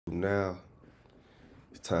Now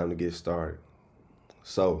it's time to get started.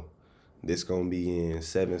 So this gonna be in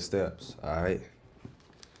 7 steps, all right?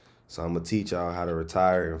 So I'm gonna teach y'all how to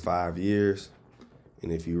retire in 5 years.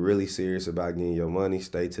 And if you're really serious about getting your money,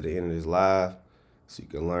 stay to the end of this live so you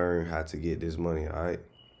can learn how to get this money, all right?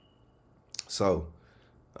 So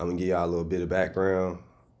I'm gonna give y'all a little bit of background.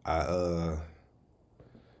 I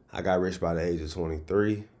got rich by the age of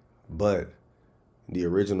 23, but the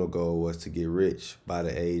original goal was to get rich by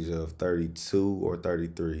the age of 32 or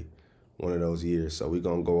 33, one of those years. So we're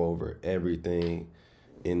gonna go over everything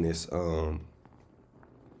in this thread,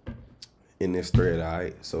 all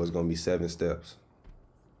right? So it's gonna be 7 steps.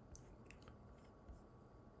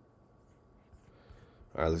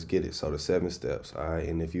 All right, let's get it. So the 7 steps, all right?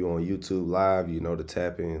 And if you're on YouTube Live, you know to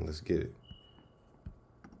tap in. Let's get it.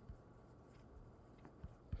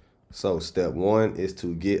 So step 1 is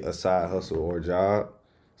to get a side hustle or job.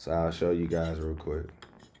 So I'll show you guys real quick.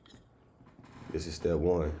 This is step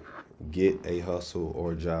 1. Get a hustle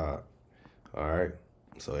or job. All right.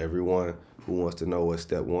 So everyone who wants to know what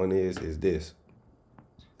step 1 is this.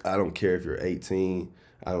 I don't care if you're 18.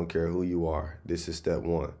 I don't care who you are. This is step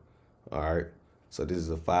 1. All right. So this is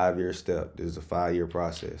a 5-year step. This is a 5-year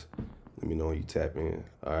process. Let me know when you tap in.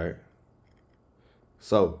 All right.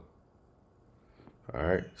 So, all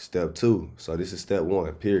right, step 2. So this is step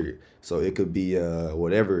 1, period. So it could be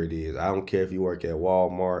whatever it is. I don't care if you work at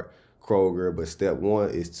Walmart, Kroger, but step 1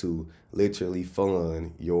 is to literally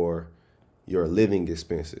fund your living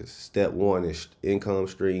expenses. Step 1 is income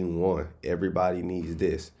stream 1. Everybody needs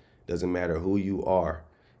this. Doesn't matter who you are.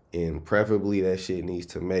 And preferably that shit needs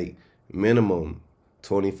to make minimum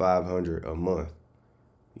 $2,500 a month.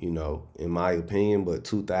 You know, in my opinion, but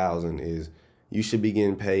 $2,000 is, you should be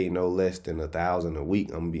getting paid no less than $1,000 a week.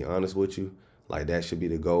 I'm gonna be honest with you. Like, that should be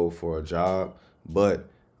the goal for a job. But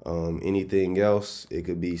anything else, it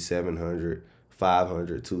could be 700,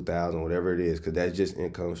 500, 2,000, whatever it is, because that's just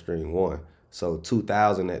income stream 1. So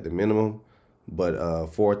 2,000 at the minimum, but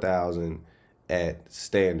 4,000 at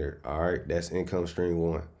standard. All right, that's income stream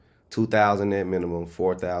 1. 2,000 at minimum,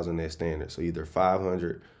 4,000 at standard. So either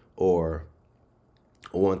 500 or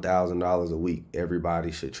 $1,000 a week.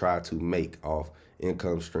 Everybody should try to make off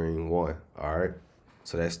income stream 1. All right.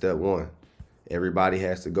 So that's step 1. Everybody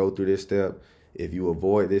has to go through this step. If you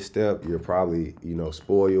avoid this step, you're probably,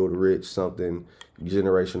 spoiled, rich, something,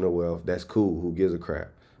 generational wealth. That's cool. Who gives a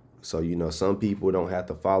crap? So, some people don't have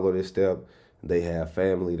to follow this step. They have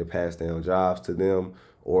family to pass down jobs to them,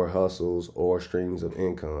 or hustles, or streams of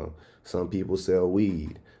income. Some people sell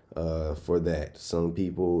weed for that. Some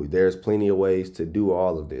people, there's plenty of ways to do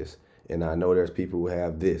all of this. And I know there's people who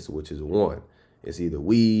have this, which is 1. It's either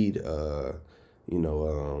weed,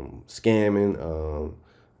 scamming.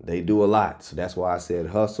 They do a lot. So that's why I said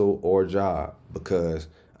hustle or job, because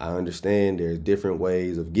I understand there's different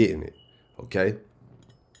ways of getting it. Okay?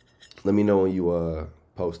 Let me know when you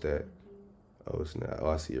post that. Oh, it's not. Oh,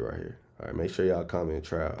 I see it right here. All right, make sure y'all comment and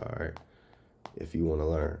try, all right, if you want to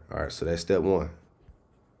learn. All right, so that's step 1.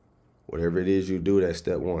 Whatever it is you do, that's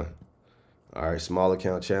step 1. All right, small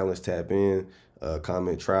account challenge, tap in.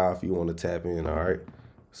 Comment trial if you want to tap in, all right?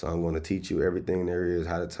 So I'm going to teach you everything there is,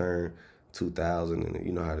 how to turn 2,000, and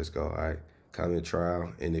you know how this go, all right? Comment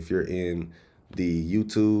trial. And if you're in the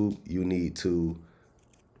YouTube, you need to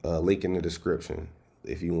link in the description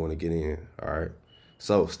if you want to get in, all right?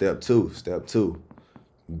 So step 2,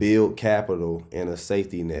 build capital and a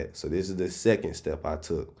safety net. So this is the 2nd step I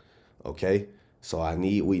took, okay? So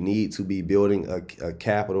we need to be building a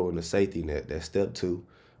capital and a safety net. That's step 2,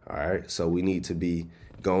 all right? So we need to be,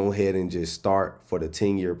 go ahead and just start for the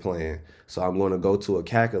 10-year plan. So I'm going to go to a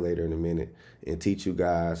calculator in a minute and teach you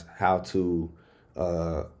guys how to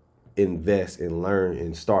invest and learn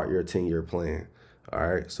and start your 10-year plan, all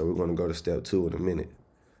right? So we're going to go to step 2 in a minute.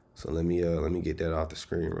 So let me get that off the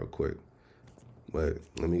screen real quick. But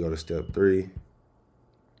let me go to step 3,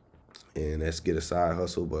 and let's get a side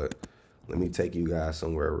hustle. But let me take you guys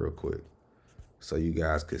somewhere real quick so you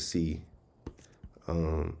guys could see. All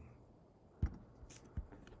right,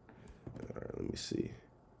 let me see.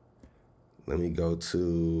 Let me go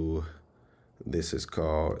to, this is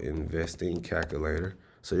called investing calculator.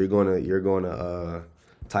 So you're gonna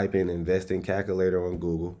type in investing calculator on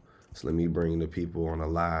Google. So let me bring the people on the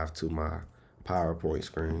live to my PowerPoint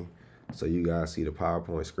screen. So you guys see the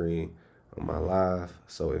PowerPoint screen on my live.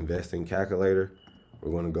 So investing calculator,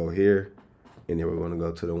 we're going to go here, and then we're going to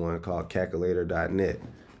go to the one called calculator.net.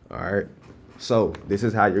 All right. So this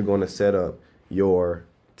is how you're going to set up your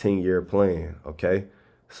 10-year plan. Okay.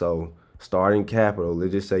 So starting capital,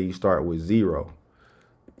 let's just say you start with 0.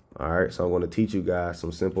 All right. So I'm going to teach you guys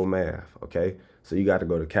some simple math. Okay. So you got to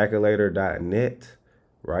go to calculator.net,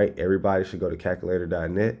 right? Everybody should go to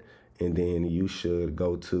calculator.net, and then you should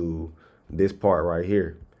go to this part right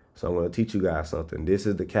here. So I'm going to teach you guys something. This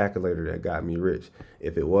is the calculator that got me rich.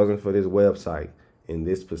 If it wasn't for this website and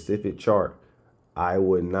this specific chart, I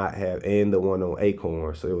would not have, and the one on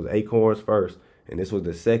Acorns. So it was Acorns first, and this was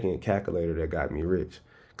the second calculator that got me rich.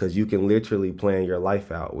 Because you can literally plan your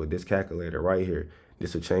life out with this calculator right here.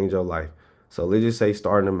 This will change your life. So let's just say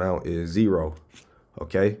starting amount is 0.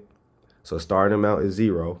 Okay? So starting amount is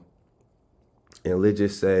 0. And let's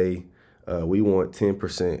just say we want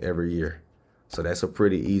 10% every year. So that's a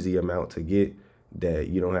pretty easy amount to get that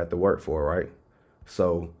you don't have to work for, right?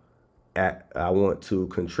 So I want to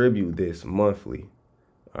contribute this monthly.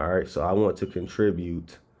 All right, so I want to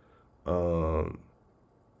contribute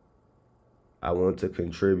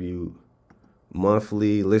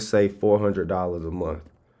monthly, let's say $400 a month.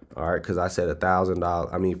 All right, because I said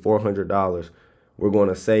 $400. We're going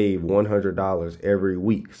to save $100 every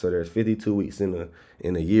week. So there's 52 weeks in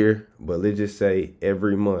a year, but let's just say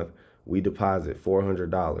every month we deposit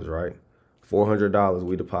 $400, right? $400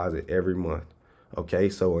 we deposit every month. Okay,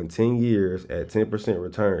 so in 10 years at 10%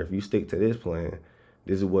 return, if you stick to this plan,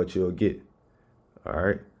 this is what you'll get. All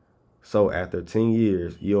right. So after 10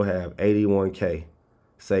 years, you'll have 81K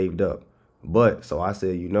saved up. But so I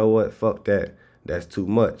said, you know what? Fuck that. That's too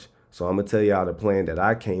much. So I'm going to tell y'all the plan that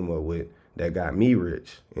I came up with that got me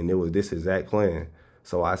rich. And it was this exact plan.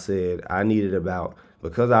 So I said I needed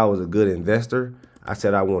because I was a good investor, I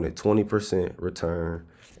said I wanted 20% return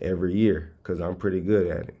every year because I'm pretty good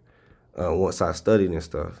at it. Once I studied and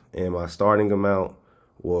stuff. And my starting amount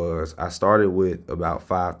was, I started with about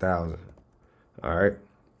 5,000. All right.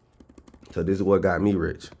 So this is what got me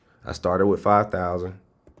rich. I started with 5,000,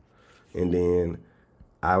 and then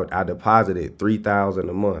I deposited 3,000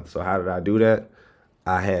 a month. So how did I do that?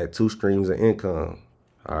 I had 2 streams of income.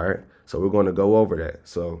 All right. So we're going to go over that.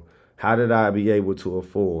 So how did I be able to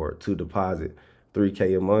afford to deposit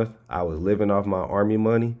 3K a month? I was living off my Army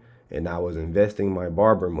money, and I was investing my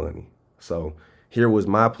barber money. So here was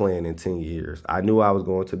my plan in 10 years. I knew I was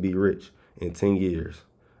going to be rich in 10 years.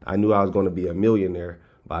 I knew I was going to be a millionaire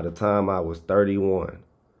by the time I was 31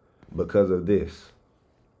 because of this.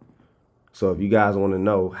 So if you guys want to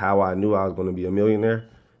know how I knew I was going to be a millionaire,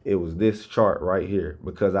 it was this chart right here,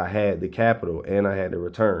 because I had the capital and I had the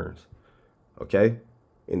returns. Okay?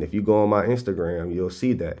 And if you go on my Instagram, you'll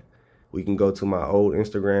see that. We can go to my old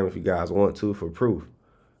Instagram if you guys want to for proof.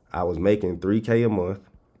 I was making 3K a month,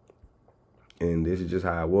 and this is just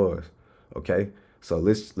how it was. Okay? So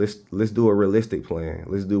let's do a realistic plan.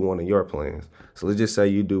 Let's do one of your plans. So let's just say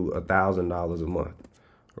you do $1,000 a month,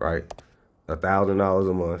 right? $1,000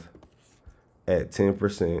 a month at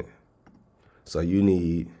 10%. So you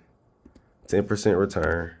need 10%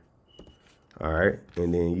 return. All right.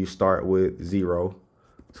 And then you start with 0.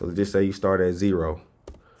 So let's just say you start at 0.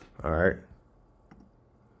 All right.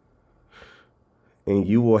 And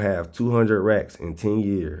you will have 200 racks in 10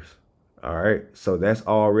 years. All right. So that's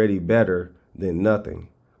already better than nothing.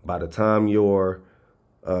 By the time if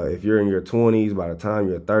you're in your 20s, by the time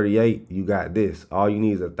you're 38, you got this. All you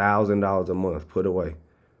need is $1,000 a month put away.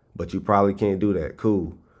 But you probably can't do that.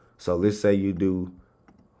 Cool. So let's say you do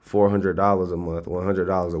 $400 a month,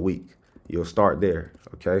 $100 a week. You'll start there.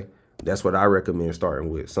 Okay. That's what I recommend starting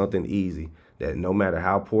with. Something easy that no matter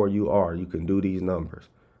how poor you are, you can do these numbers.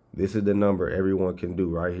 This is the number everyone can do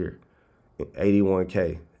right here.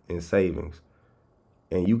 81K in savings.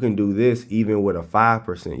 And you can do this even with a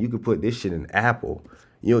 5%. You can put this shit in Apple.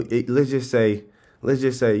 Let's just say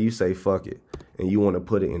you say fuck it, and you want to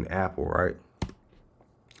put it in Apple, right?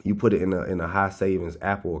 You put it in a high savings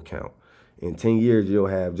Apple account. In 10 years, you'll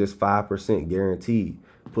have just 5% guaranteed.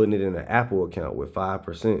 Putting it in an Apple account with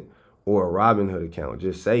 5% or a Robinhood account,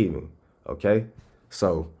 just saving. Okay,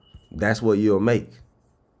 so that's what you'll make.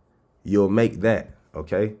 You'll make that.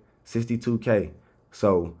 Okay, 62K.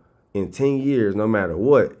 So in 10 years, no matter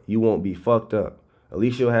what, you won't be fucked up. At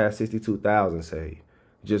least you'll have 62,000 saved.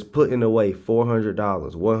 Just putting away $400,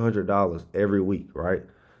 $100 every week, right?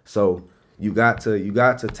 So you got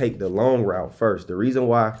to take the long route first. The reason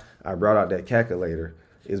why I brought out that calculator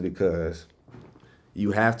is because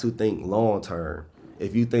you have to think long term.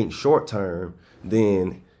 If you think short term,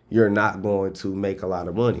 then you're not going to make a lot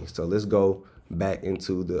of money. So let's go back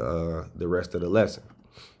into the rest of the lesson.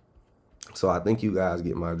 So I think you guys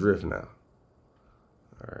get my drift now.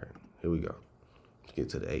 All right, here we go. Let's get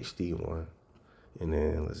to the HD one. And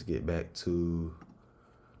then let's get back to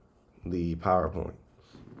the PowerPoint.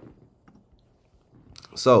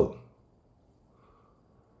 So,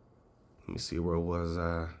 let me see, where was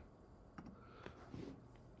I?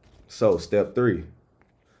 So step 3.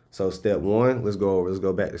 So step 1, let's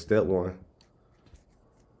go back to step 1.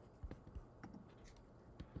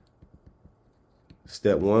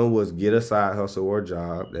 Step 1 was get a side hustle or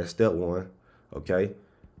job. That's step 1. Okay.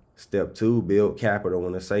 Step 2, build capital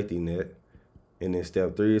and a safety net. And then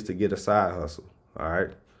step 3 is to get a side hustle. All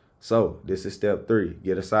right. So this is step 3,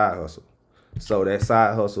 get a side hustle. So that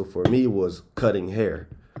side hustle for me was cutting hair.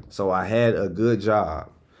 So I had a good job,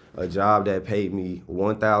 a job that paid me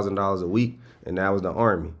 $1,000 a week, and that was the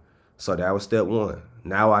Army. So that was step 1.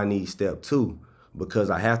 Now I need step 2 because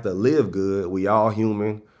I have to live good. We all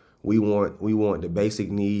human. We want the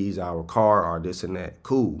basic needs, our car, our this and that.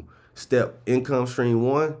 Cool. Income stream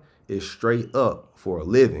 1 is straight up for a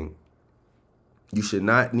living. You should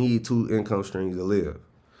not need 2 income streams to live.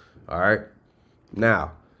 All right.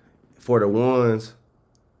 Now, for the ones,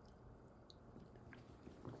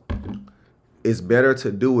 it's better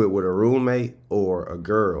to do it with a roommate or a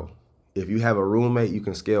girl. If you have a roommate, you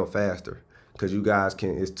can scale faster because you guys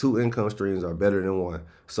it's 2 income streams are better than 1.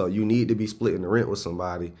 So you need to be splitting the rent with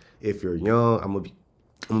somebody. If you're young, I'm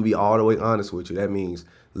gonna be all the way honest with you. That means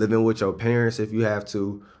living with your parents if you have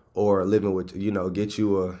to, or living with, get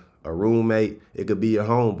you a roommate. It could be your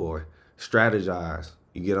homeboy. Strategize.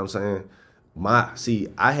 You get what I'm saying?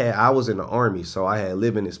 I was in the Army, so I had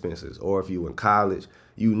living expenses. Or if you in college,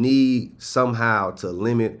 you need somehow to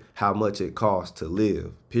limit how much it costs to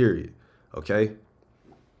live, period. Okay?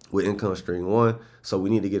 With income stream 1. So we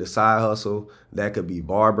need to get a side hustle. That could be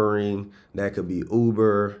barbering. That could be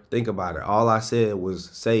Uber. Think about it. All I said was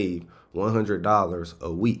save $100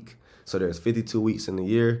 a week. So there's 52 weeks in the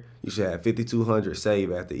year. You should have $5,200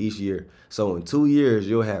 saved after each year. So in 2 years,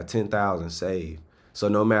 you'll have $10,000 saved. So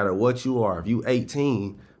no matter what you are, if you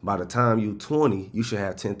 18, by the time you 20, you should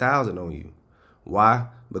have $10,000 on you. Why?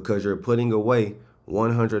 Because you're putting away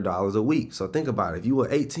 $100 a week. So think about it. If you were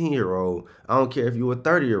 18-year-old, I don't care if you were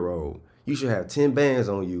 30-year-old, you should have 10 bands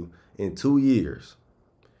on you in 2 years.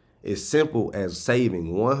 It's simple as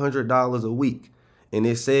saving $100 a week. And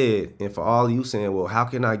it said, and for all of you saying, well, how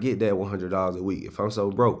can I get that $100 a week if I'm so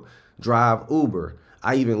broke? Drive Uber.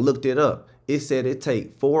 I even looked it up. It said it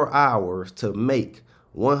take 4 hours to make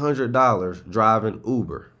 $100 driving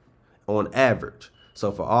Uber on average.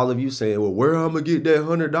 So for all of you saying, well, where am I gonna get that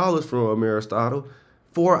 $100 from, Aristotle?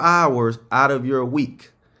 4 hours out of your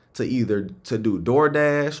week to do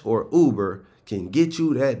DoorDash or Uber can get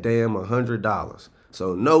you that damn $100.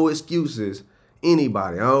 So no excuses,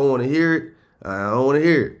 anybody. I don't want to hear it. I don't want to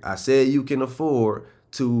hear it. I said you can afford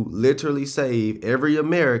to literally save every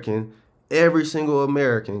single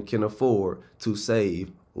American can afford to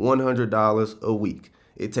save $100 a week.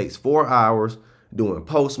 It takes 4 hours doing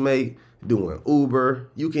Postmate, doing Uber.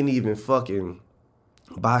 You can even fucking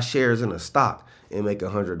buy shares in a stock and make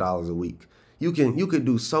 $100 a week. You could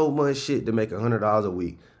do so much shit to make $100 a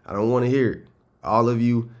week. I don't want to hear it. All of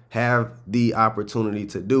you have the opportunity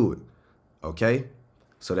to do it. Okay?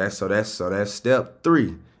 So that's step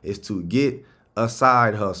 3 is to get a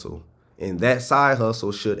side hustle. And that side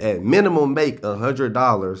hustle should at minimum make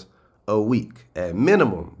 $100 a week. At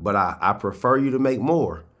minimum. But I prefer you to make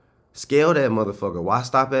more. Scale that motherfucker. Why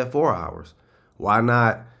stop at 4 hours? Why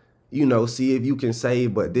not, see if you can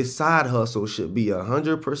save? But this side hustle should be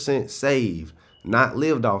 100% saved, not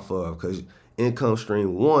lived off of. Because income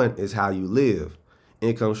stream 1 is how you live.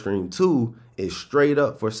 Income stream 2 is straight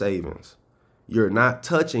up for savings. You're not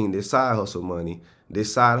touching this side hustle money.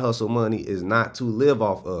 This side hustle money is not to live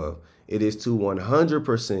off of. It is to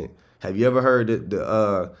 100%. Have you ever heard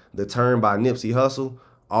the term by Nipsey Hussle?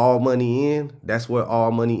 All money in. That's what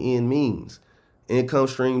all money in means. Income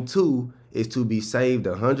stream 2 is to be saved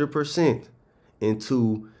 100%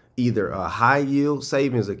 into either a high yield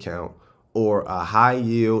savings account or a high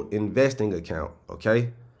yield investing account.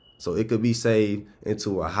 Okay. So it could be saved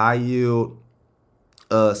into a high yield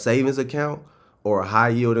savings account or a high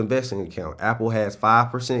yield investing account. Apple has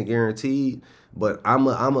 5% guaranteed, but I'm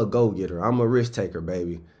a go-getter. I'm a risk taker,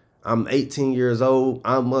 baby. I'm 18 years old.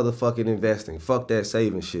 I'm motherfucking investing. Fuck that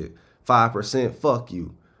saving shit. 5%, fuck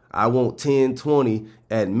you. I want 10, 20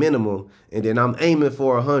 at minimum, and then I'm aiming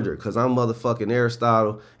for 100 because I'm motherfucking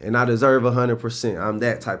Aristotle, and I deserve 100%. I'm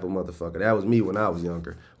that type of motherfucker. That was me when I was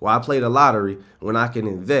younger. Well, I played the lottery when I can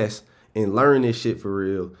invest and learn this shit for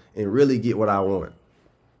real and really get what I want.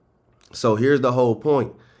 So here's the whole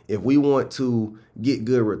point. If we want to get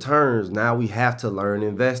good returns, now we have to learn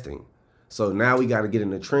investing. So now we got to get in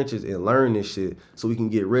the trenches and learn this shit so we can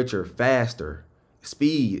get richer faster.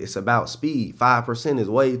 Speed. It's about speed. 5% is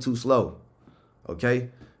way too slow. Okay?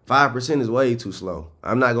 5% is way too slow.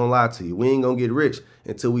 I'm not going to lie to you. We ain't going to get rich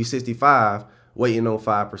until we 65. waiting on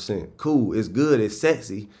 5%. Cool, it's good, it's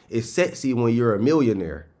sexy. It's sexy when you're a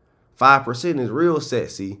millionaire. 5% is real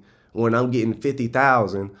sexy when I'm getting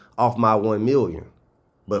 50,000 off my 1 million.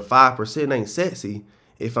 But 5% ain't sexy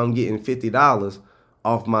if I'm getting $50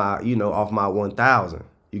 off my, off my 1,000.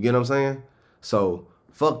 You get what I'm saying? So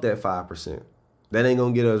fuck that 5%. That ain't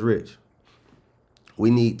gonna get us rich. We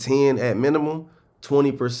need 10 at minimum,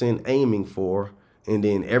 20% aiming for, and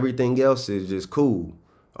then everything else is just cool.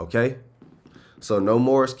 Okay? So no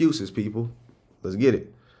more excuses, people. Let's get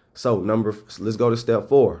it. So let's go to step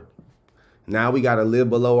 4. Now we gotta live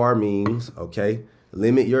below our means, okay?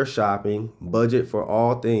 Limit your shopping, budget for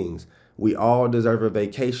all things. We all deserve a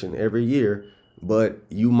vacation every year, but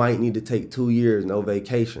you might need to take 2 years, no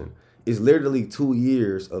vacation. It's literally 2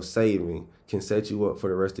 years of saving can set you up for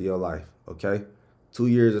the rest of your life, okay? 2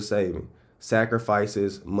 years of saving.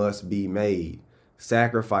 Sacrifices must be made.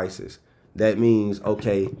 Sacrifices. That means,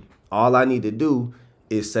 okay, all I need to do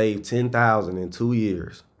is save 10,000 in 2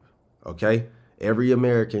 years, okay? Every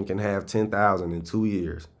American can have 10,000 in 2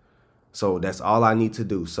 years. So that's all I need to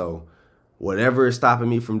do. So whatever is stopping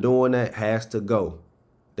me from doing that has to go.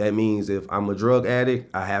 That means if I'm a drug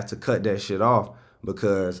addict, I have to cut that shit off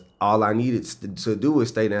because all I needed to do is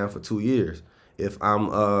stay down for 2 years. If I'm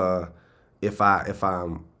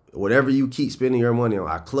whatever you keep spending your money on,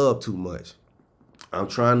 I club too much. I'm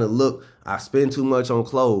trying to look, I spend too much on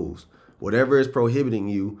clothes. Whatever is prohibiting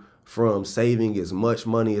you from saving as much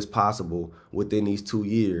money as possible within these 2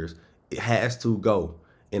 years, it has to go.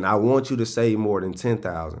 And I want you to save more than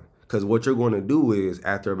 10,000 because what you're going to do is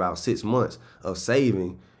after about 6 months of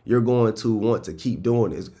saving, you're going to want to keep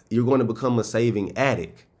doing this. You're going to become a saving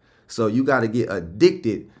addict. So you got to get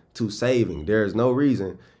addicted to saving. There is no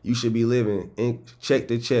reason you should be living in check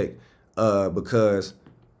to check because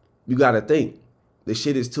you got to think. This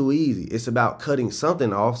shit is too easy. It's about cutting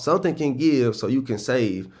something off. Something can give so you can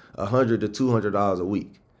save $100 to $200 a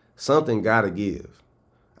week. Something gotta give.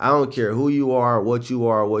 I don't care who you are, what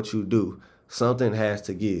you do. Something has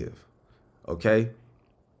to give. Okay?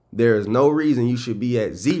 There is no reason you should be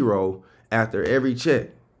at 0 after every check.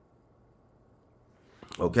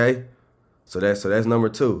 Okay? So that's number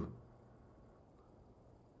 2.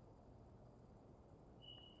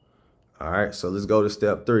 All right, so let's go to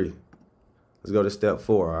step 3. Let's go to step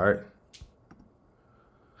 4, all right?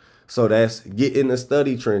 So that's get in the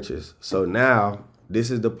study trenches. So now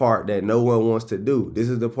this is the part that no one wants to do. This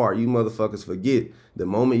is the part you motherfuckers forget. The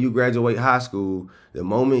moment you graduate high school, the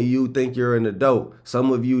moment you think you're an adult,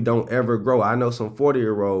 some of you don't ever grow. I know some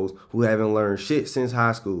 40-year-olds who haven't learned shit since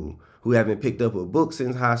high school, who haven't picked up a book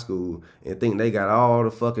since high school and think they got all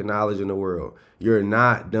the fucking knowledge in the world. You're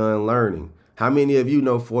not done learning. How many of you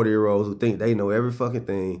know 40-year-olds who think they know every fucking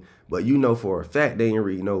thing, but you know for a fact they ain't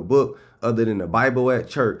read no book other than the Bible at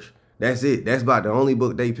church? That's it. That's about the only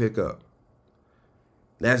book they pick up.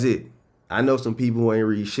 That's it. I know some people who ain't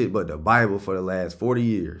read shit but the Bible for the last 40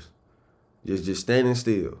 years. Just standing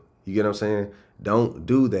still. You get what I'm saying? Don't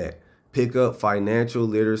do that. Pick up financial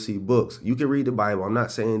literacy books. You can read the Bible. I'm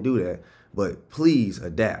not saying do that, but please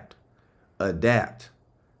adapt. Adapt.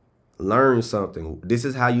 Learn something. This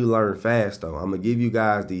is how you learn fast, though. I'm going to give you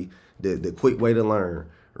guys the quick way to learn.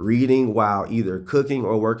 Reading while either cooking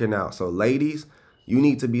or working out. So, ladies, you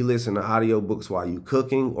need to be listening to audiobooks while you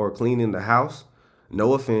cooking or cleaning the house.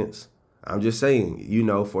 No offense. I'm just saying,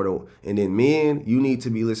 and then men, you need to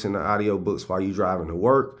be listening to audiobooks while you driving to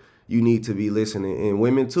work. You need to be listening, and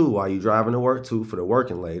women too, while you driving to work too, for the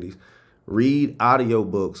working ladies. Read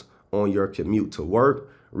audiobooks on your commute to work.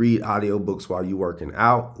 Read audiobooks while you're working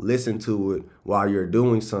out. Listen to it while you're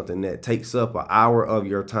doing something that takes up an hour of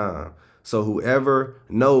your time. So whoever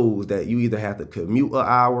knows that you either have to commute an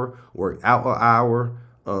hour, work out an hour,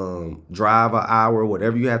 drive an hour,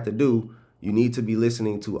 whatever you have to do, you need to be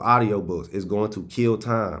listening to audiobooks. It's going to kill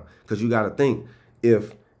time because you got to think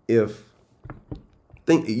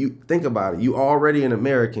think about it. You already an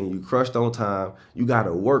American. You crushed on time. You got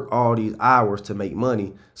to work all these hours to make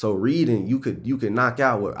money. So reading, you could knock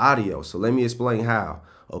out with audio. So let me explain how.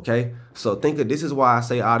 Okay. So this is why I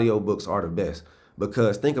say audiobooks are the best,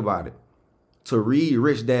 because think about it. To read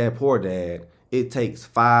Rich Dad Poor Dad, it takes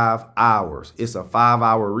 5 hours. It's a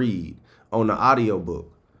 5-hour read on the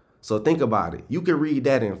audiobook. So think about it. You can read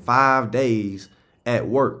that in 5 days at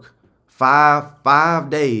work.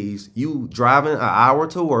 Five days, you driving an hour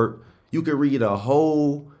to work, you can read a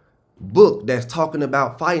whole book that's talking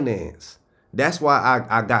about finance. That's why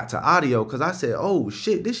I got to audio, because I said, oh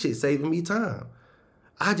shit, this shit saving me time.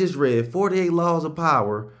 I just read 48 Laws of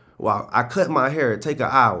Power while I cut my hair. It take an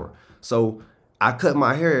hour. So I cut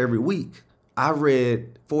my hair every week. I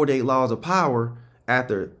read 48 Laws of Power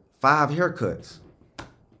after 5 haircuts.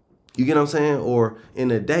 You get what I'm saying? Or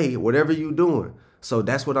in a day, whatever you doing. So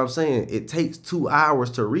that's what I'm saying. It takes 2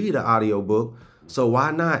 hours to read an audiobook. So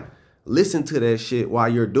why not listen to that shit while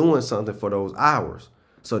you're doing something for those hours?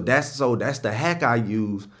 So that's the hack I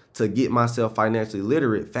use to get myself financially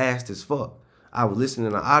literate fast as fuck. I was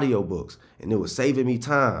listening to audiobooks and it was saving me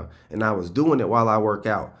time. And I was doing it while I work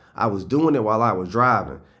out. I was doing it while I was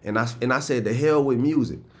driving. And I said, the hell with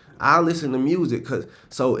music. I listen to music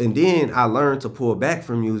and then I learned to pull back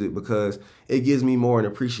from music because it gives me more an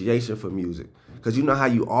appreciation for music. Because you know how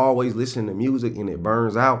you always listen to music and it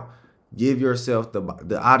burns out? Give yourself the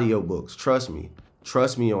audiobooks. Trust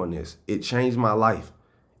me on this. It changed my life.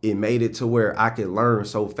 It made it to where I could learn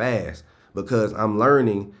so fast because I'm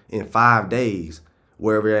learning in 5 days.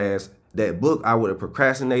 Whereas that book, I would have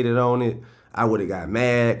procrastinated on it. I would have got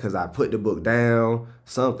mad because I put the book down,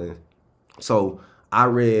 something. So I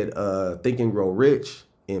read Think and Grow Rich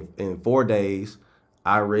in 4 days.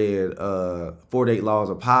 I read 48 Laws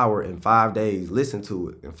of Power in 5 days. Listened to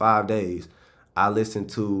it in 5 days. I listened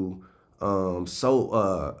to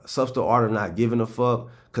Subtle Art of Not Giving a Fuck,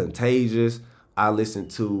 Contagious. I listened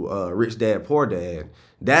to Rich Dad Poor Dad.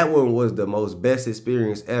 That one was the most best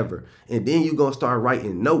experience ever. And then you're going to start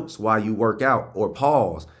writing notes while you work out or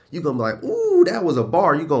pause. You're going to be like, ooh, that was a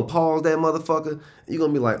bar. You're going to pause that motherfucker. You're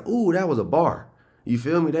going to be like, ooh, that was a bar. You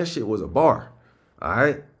feel me? That shit was a bar. All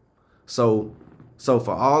right? So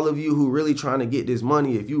for all of you who really trying to get this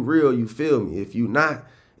money, if you real, you feel me. If you not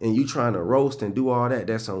and you trying to roast and do all that,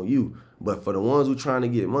 that's on you. But for the ones who trying to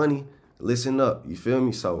get money, listen up. You feel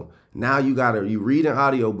me? So now you reading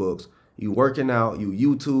audiobooks, you working out, you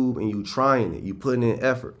YouTube, and you trying it. You putting in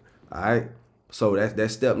effort. All right? So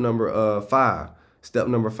that's step number 5. Step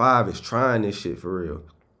number 5 is trying this shit for real.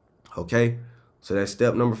 Okay? So that's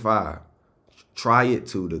step number 5. Try it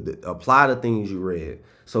too. Apply the things you read.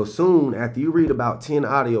 So soon after you read about 10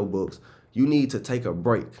 audiobooks, you need to take a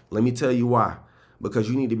break. Let me tell you why. Because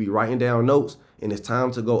you need to be writing down notes and it's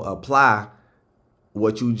time to go apply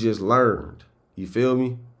what you just learned. You feel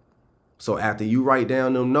me? So after you write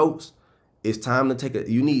down them notes, it's time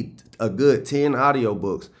to you need a good 10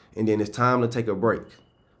 audiobooks and then it's time to take a break.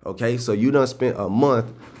 Okay? So you done spent a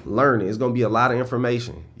month learning. It's going to be a lot of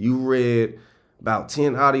information. You read about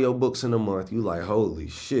 10 audiobooks in a month. You like, holy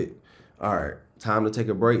shit. All right, time to take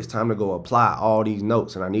a break. It's time to go apply all these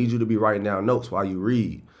notes. And I need you to be writing down notes while you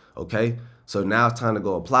read. Okay? So now it's time to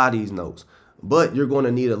go apply these notes. But you're going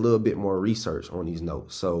to need a little bit more research on these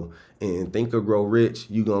notes. So in Think or Grow Rich,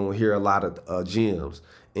 you're going to hear a lot of gems.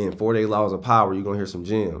 In 48 Laws of Power, you're going to hear some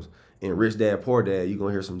gems. In Rich Dad Poor Dad, you're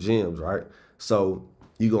going to hear some gems, right? So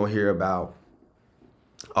you're going to hear about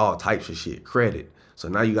all types of shit, credit. So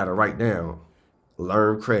now you got to write down,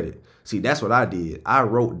 learn credit. See, that's what I did. I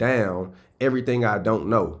wrote down everything I don't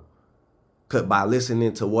know by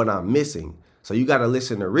listening to what I'm missing. So you got to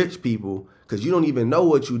listen to rich people because you don't even know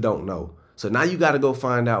what you don't know. So now you got to go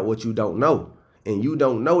find out what you don't know. And you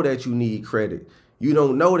don't know that you need credit. You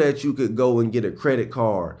don't know that you could go and get a credit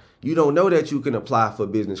card. You don't know that you can apply for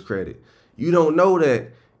business credit. You don't know that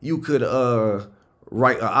you could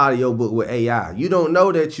write an audiobook with AI. You don't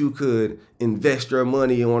know that you could invest your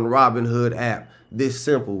money on Robinhood app this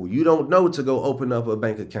simple. You don't know to go open up a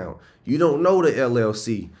bank account. You don't know the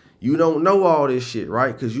LLC. You don't know all this shit,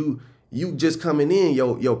 right? Because you just coming in.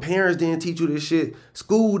 Your parents didn't teach you this shit.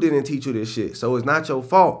 School didn't teach you this shit. So it's not your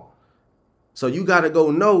fault. So you got to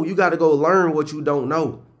go know. You got to go learn what you don't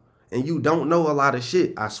know. And you don't know a lot of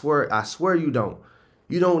shit. I swear you don't.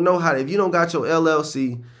 You don't know how, if you don't got your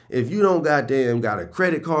LLC, if you don't got a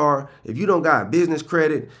credit card, if you don't got business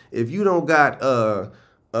credit, if you don't got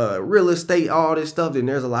real estate, all this stuff, then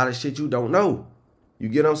there's a lot of shit you don't know. You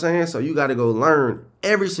get what I'm saying? So you got to go learn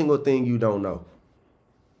every single thing you don't know.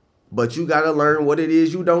 But you got to learn what it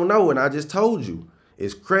is you don't know. And I just told you,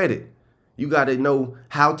 it's credit. You got to know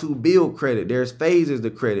how to build credit. There's phases to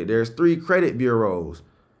credit. There's 3 credit bureaus.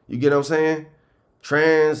 You get what I'm saying?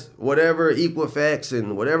 Trans, whatever, Equifax,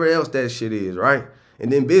 and whatever else that shit is, right?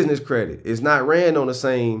 And then business credit. It's not ran on the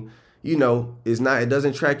same, it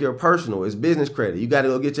doesn't track your personal. It's business credit. You got to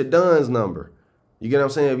go get your DUNS number. You get what I'm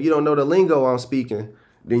saying? If you don't know the lingo I'm speaking,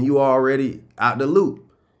 then you already out the loop.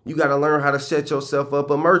 You got to learn how to set yourself up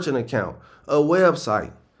a merchant account, a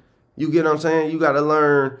website. You get what I'm saying? You got to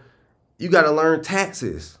learn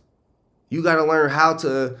taxes. You got to learn how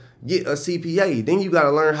to get a CPA. Then you got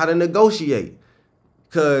to learn how to negotiate.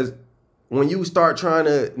 Because when you start trying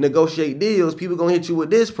to negotiate deals, people going to hit you with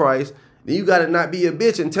this price. Then you got to not be a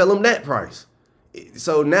bitch and tell them that price.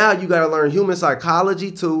 So now you got to learn human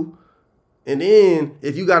psychology too. And then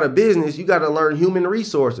if you got a business, you got to learn human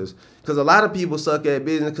resources, because a lot of people suck at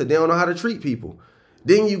business because they don't know how to treat people.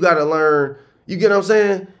 Then you got to learn, you get what I'm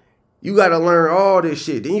saying? You got to learn all this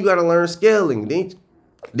shit. Then you got to learn scaling.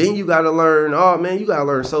 Then you got to learn, oh man, you got to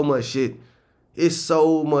learn so much shit. It's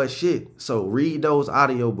so much shit. So read those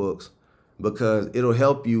audiobooks, because it'll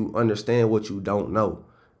help you understand what you don't know.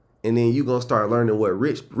 And then you're going to start learning what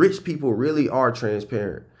rich people really are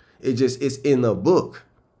transparent. It's in the book.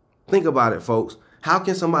 Think about it, folks. How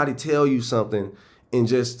can somebody tell you something in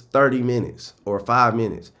just 30 minutes or 5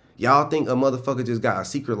 minutes? Y'all think a motherfucker just got a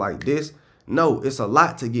secret like this? No, it's a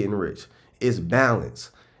lot to getting rich. It's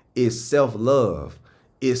balance. It's self-love.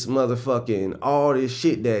 It's motherfucking all this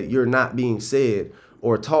shit that you're not being said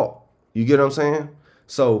or taught. You get what I'm saying?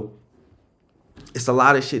 So it's a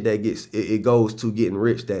lot of shit that it goes to getting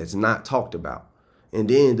rich that's not talked about. And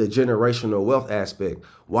then the generational wealth aspect.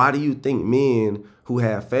 Why do you think men who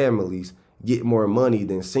have families get more money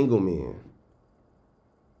than single men?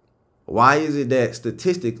 Why is it that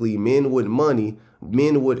statistically men with money,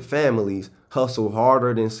 men with families hustle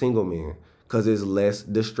harder than single men? Because there's less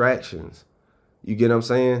distractions. You get what I'm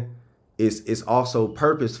saying? It's also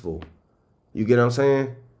purposeful. You get what I'm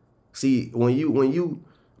saying? See, when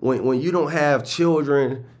you don't have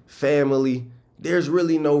children, family, there's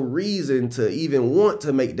really no reason to even want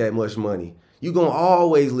to make that much money. You're going to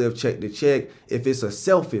always live check to check if it's a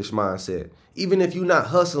selfish mindset. Even if you're not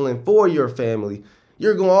hustling for your family,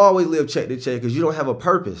 you're going to always live check to check because you don't have a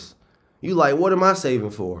purpose. You like, what am I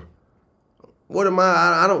saving for? What am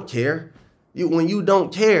I don't care. When you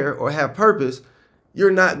don't care or have purpose,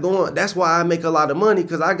 you're not going. That's why I make a lot of money,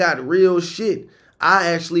 because I got real shit. I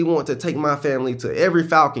actually want to take my family to every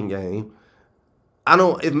Falcon game.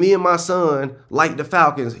 If me and my son like the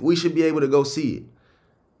Falcons, we should be able to go see it.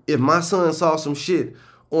 If my son saw some shit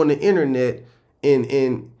on the internet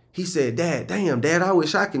and he said, Dad, I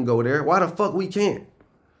wish I can go there. Why the fuck we can't?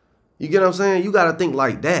 You get what I'm saying? You got to think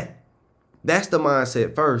like that. That's the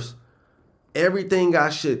mindset first. Everything I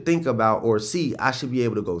should think about or see, I should be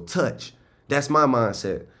able to go touch. That's my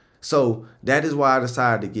mindset. So that is why I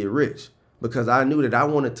decided to get rich, because I knew that I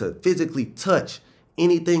wanted to physically touch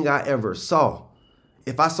anything I ever saw.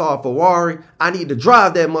 If I saw a Ferrari, I need to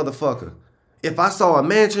drive that motherfucker. If I saw a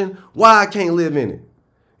mansion, why I can't live in it?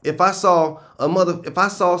 If I saw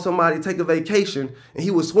somebody take a vacation and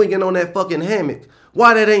he was swinging on that fucking hammock,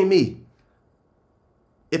 why that ain't me?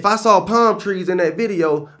 If I saw palm trees in that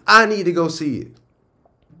video, I need to go see it.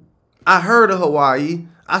 I heard of Hawaii.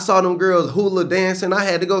 I saw them girls hula dancing. I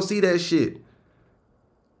had to go see that shit.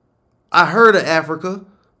 I heard of Africa.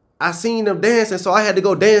 I seen them dancing, so I had to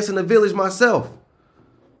go dance in the village myself.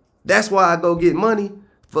 That's why I go get money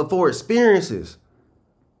for experiences.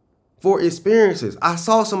 For experiences. I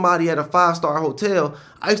saw somebody at a 5-star hotel.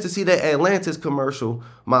 I used to see that Atlantis commercial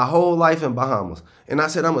my whole life in Bahamas. And I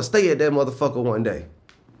said, I'm going to stay at that motherfucker one day.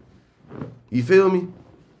 You feel me?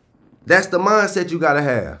 That's the mindset you got to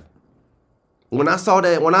have. When I saw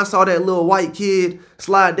that little white kid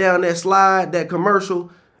slide down that slide, that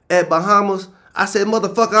commercial at Bahamas, I said,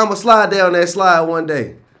 motherfucker, I'm going to slide down that slide one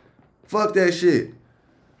day. Fuck that shit.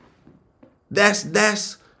 That's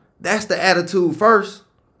the attitude first.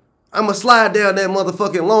 I'm going to slide down that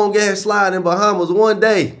motherfucking long ass slide in Bahamas one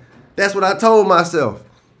day. That's what I told myself.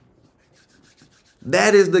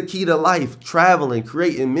 That is the key to life, traveling,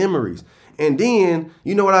 creating memories. And then,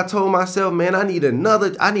 you know what I told myself, man, I need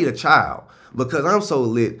a child, because I'm so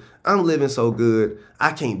lit. I'm living so good.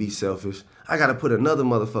 I can't be selfish. I got to put another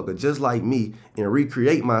motherfucker just like me and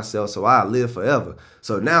recreate myself so I live forever.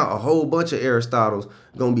 So now a whole bunch of Aristotles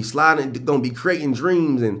going to be creating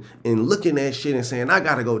dreams and looking at shit and saying, I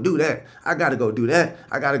got to go do that. I got to go do that.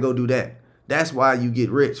 I got to go do that. That's why you get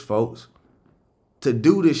rich, folks. To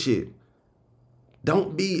do this shit.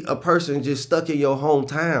 Don't be a person just stuck in your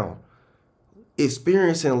hometown,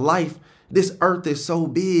 experiencing life. This earth is so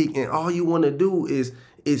big, and all you want to do is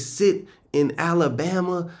sit in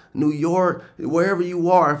Alabama, New York, wherever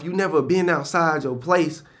you are. If you never been outside your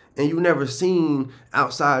place and you never seen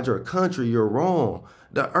outside your country, you're wrong.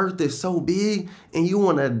 The earth is so big, and you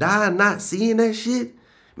want to die not seeing that shit?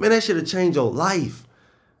 Man, that should have changed your life.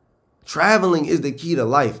 Traveling is the key to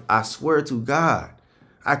life. I swear to God.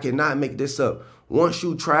 I cannot make this up. Once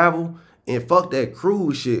you travel, and fuck that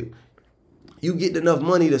cruise shit, you get enough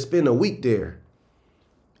money to spend a week there.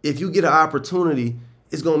 If you get an opportunity,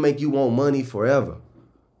 it's going to make you want money forever.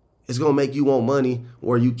 It's going to make you want money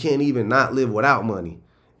where you can't even not live without money.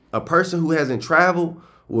 A person who hasn't traveled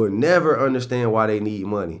will never understand why they need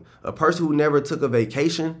money. A person who never took a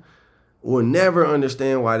vacation will never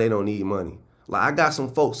understand why they don't need money. Like, I got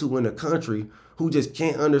some folks who in the country who just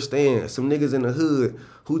can't understand. Some niggas in the hood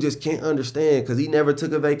who just can't understand because he never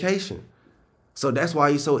took a vacation. So that's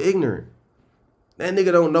why he's so ignorant. That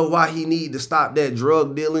nigga don't know why he need to stop that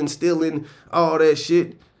drug dealing, stealing, all that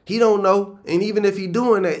shit. He don't know. And even if he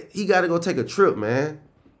doing that, he got to go take a trip, man.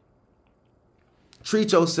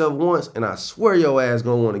 Treat yourself once, and I swear your ass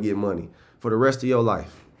gonna want to get money for the rest of your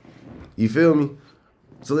life. You feel me?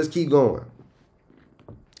 So let's keep going.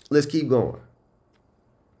 Let's keep going.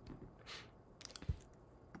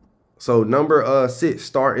 So number 6,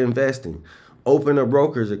 start investing. Open a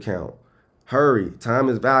brokerage account. Hurry. Time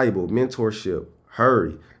is valuable. Mentorship.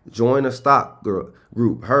 Hurry. Join a stock group.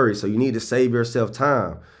 Hurry. So you need to save yourself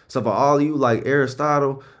time. So for all of you like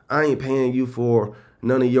Aristotle, I ain't paying you for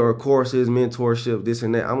none of your courses, mentorship, this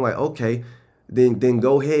and that. I'm like, okay, then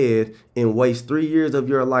go ahead and waste 3 years of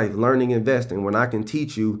your life learning investing when I can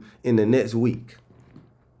teach you in the next week.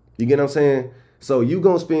 You get what I'm saying? So you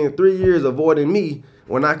gonna spend 3 years avoiding me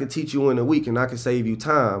when I can teach you in a week and I can save you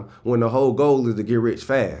time when the whole goal is to get rich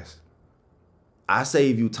fast. I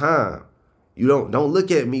save you time. You don't look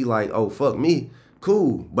at me like, oh, fuck me.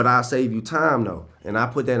 Cool, but I save you time though. And I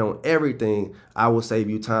put that on everything. I will save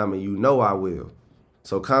you time, and you know I will.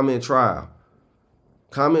 So comment trial.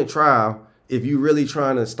 Comment trial if you really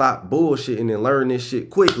trying to stop bullshitting and learn this shit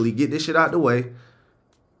quickly. Get this shit out the way.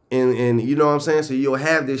 And you know what I'm saying? So you'll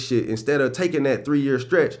have this shit instead of taking that 3-year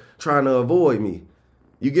stretch trying to avoid me.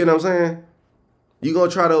 You get what I'm saying? You're going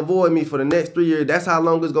to try to avoid me for the next 3 years. That's how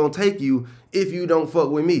long it's going to take you if you don't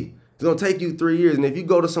fuck with me. It's going to take you 3 years. And if you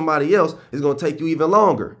go to somebody else, it's going to take you even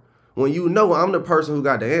longer. When you know I'm the person who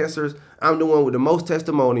got the answers, I'm the one with the most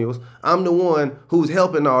testimonials, I'm the one who's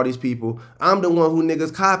helping all these people, I'm the one who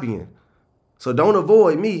niggas copying. So don't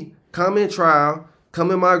avoid me. Come in trial, come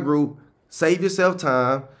in my group, save yourself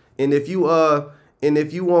time. And if you on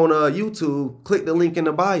YouTube, click the link in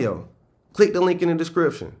the bio. Click the link in the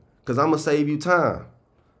description, because I'm going to save you time.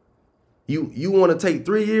 You want to take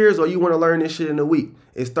 3 years or you want to learn this shit in a week?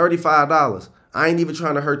 It's $35. I ain't even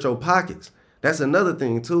trying to hurt your pockets. That's another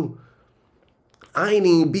thing too. I ain't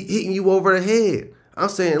even hitting you over the head. I'm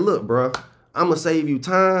saying, look, bro, I'm going to save you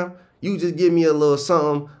time. You just give me a little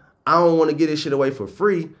something. I don't want to get this shit away for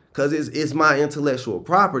free because it's my intellectual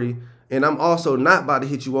property. And I'm also not about to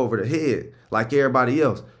hit you over the head like everybody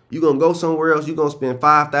else. You're going to go somewhere else. You're going to spend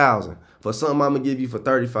 $5,000 for something I'm going to give you for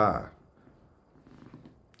 $35.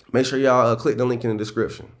 Make sure y'all click the link in the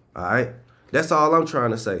description. All right. That's all I'm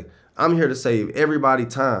trying to say. I'm here to save everybody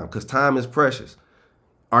time because time is precious.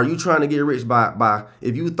 Are you trying to get rich by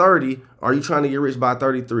if you 30, are you trying to get rich by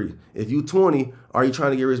 33? If you 20, are you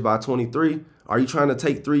trying to get rich by 23? Are you trying to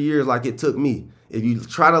take 3 years like it took me? If you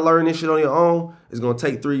try to learn this shit on your own, it's going to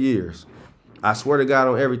take 3 years. I swear to God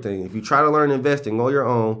on everything. If you try to learn investing on your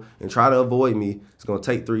own and try to avoid me, it's going to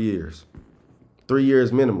take 3 years. 3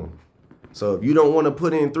 years minimum. So if you don't want to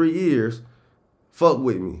put in 3 years, fuck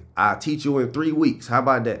with me. I'll teach you in 3 weeks. How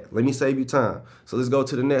about that? Let me save you time. So let's go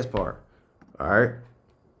to the next part. All right.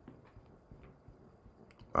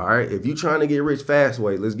 All right. If you're trying to get rich fast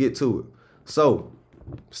way, let's get to it. So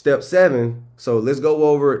step 7. So let's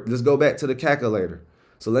go back to the calculator.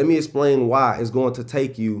 So let me explain why it's going to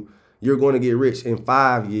take you. You're going to get rich in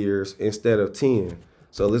 5 years instead of 10.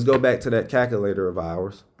 So let's go back to that calculator of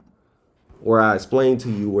ours where I explained to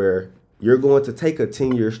you where you're going to take a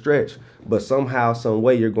 10-year stretch, but somehow, some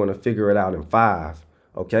way, you're going to figure it out in 5.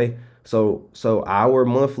 Okay. So our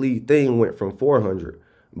monthly thing went from 400.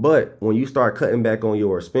 But when you start cutting back on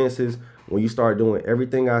your expenses, when you start doing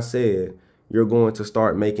everything I said, you're going to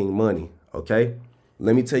start making money. Okay.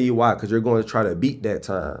 Let me tell you why, because you're going to try to beat that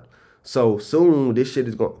time. So soon this shit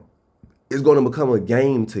is going to become a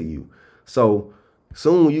game to you. So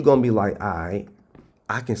soon you're going to be like, all right,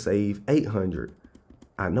 I can save 800.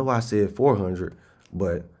 I know I said 400,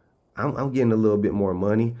 but I'm getting a little bit more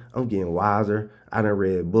money. I'm getting wiser. I done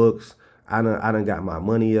read books. I done got my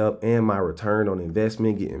money up and my return on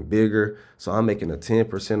investment getting bigger. So I'm making a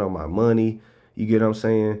 10% on my money. You get what I'm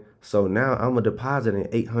saying? So now I'm a depositing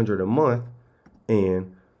 $800 a month,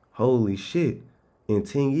 and holy shit, in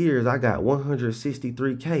 10 years, I got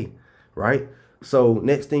 163K, right? So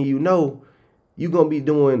next thing you know, you're going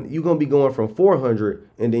to be going from 400,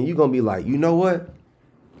 and then you're going to be like, you know what?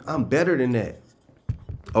 I'm better than that.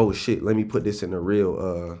 Oh shit, let me put this in the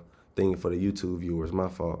real thing for the YouTube viewers. My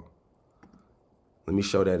fault. Let me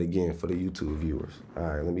show that again for the YouTube viewers. All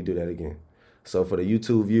right, let me do that again. So for the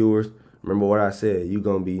YouTube viewers, remember what I said. You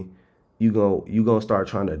gonna start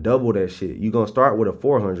trying to double that shit. You gonna start with a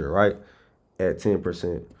 400, right? At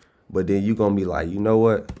 10%. But then you gonna be like, you know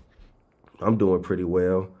what? I'm doing pretty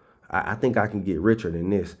well. I think I can get richer than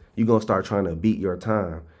this. You gonna start trying to beat your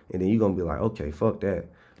time. And then you're going to be like, okay, fuck that.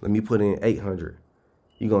 Let me put in 800.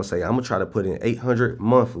 You're going to say, I'm going to try to put in 800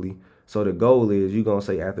 monthly. So the goal is you're going to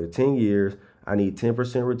say after 10 years, I need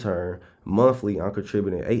 10% return. Monthly, I'm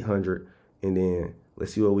contributing 800. And then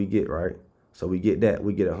let's see what we get, right? So we get that.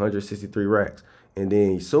 We get 163 racks. And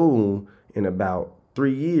then soon, in about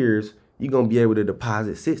 3 years, you're going to be able to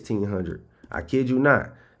deposit 1,600. I kid you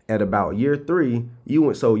not. At about year 3,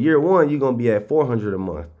 so year 1, you're going to be at 400 a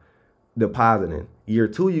month depositing. Year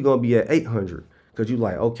 2, you're going to be at 800 because you're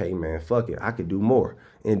like, okay, man, fuck it. I could do more.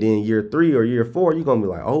 And then year 3 or year 4, you're going to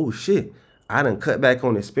be like, oh, shit. I done cut back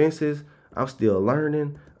on expenses. I'm still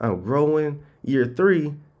learning. I'm growing. Year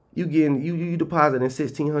 3, you depositing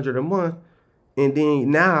 1,600 a month. And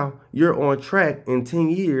then now you're on track in 10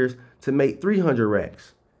 years to make 300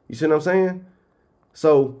 racks. You see what I'm saying?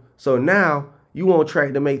 So now you on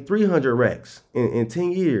track to make 300 racks in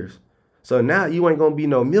 10 years. So now you ain't going to be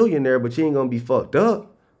no millionaire, but you ain't going to be fucked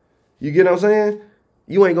up. You get what I'm saying?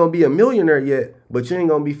 You ain't going to be a millionaire yet, but you ain't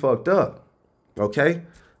going to be fucked up. Okay?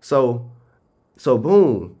 So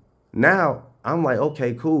boom. Now I'm like,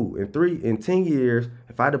 okay, cool. In 10 years,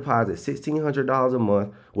 if I deposit $1,600 a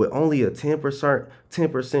month with only a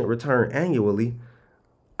 10% return annually,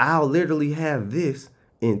 I'll literally have this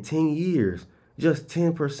in 10 years. Just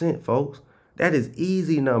 10%, folks. That is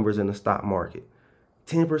easy numbers in the stock market.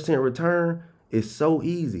 10% return is so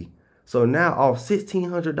easy. So now off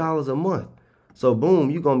 $1,600 a month. So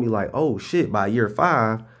boom, you're going to be like, oh shit, by year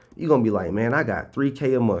 5, you're going to be like, man, I got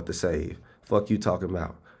 $3K a month to save. Fuck you talking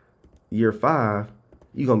about. Year 5,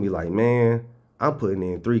 you're going to be like, man, I'm putting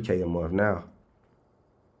in $3K a month now.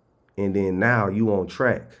 And then now you on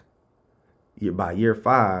track. By year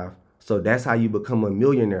 5, so that's how you become a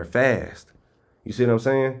millionaire fast. You see what I'm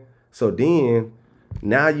saying? So then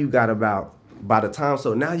now you got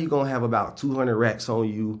so now you're going to have about 200 racks on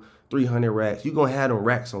you, 300 racks. You're going to have them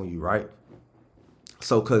racks on you, right?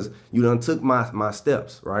 So because you done took my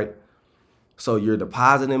steps, right? So you're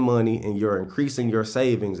depositing money and you're increasing your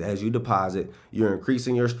savings as you deposit. You're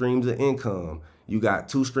increasing your streams of income. You got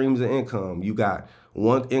 2 streams of income. You got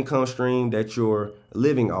one income stream that you're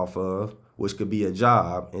living off of, which could be a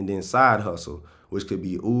job, and then side hustle, which could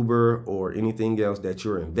be Uber or anything else that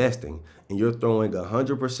you're investing. And you're throwing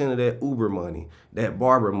 100% of that Uber money, that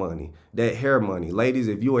barber money, that hair money. Ladies,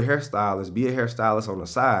 if you're a hairstylist, be a hairstylist on the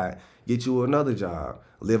side, get you another job,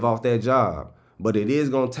 live off that job. But it is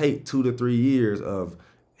going to take 2 to 3 years of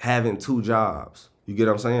having 2 jobs. You get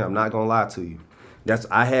what I'm saying? I'm not going to lie to you.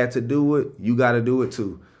 I had to do it. You got to do it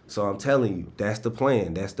too. So I'm telling you, that's the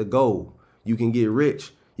plan. That's the goal. You can get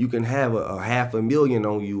rich. You can have a $500,000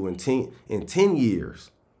 on you in 10 years.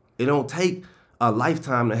 It don't take a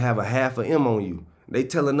lifetime to have a $500,000 on you. They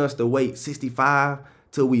telling us to wait 65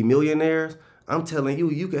 till we millionaires. I'm telling you,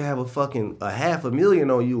 you can have a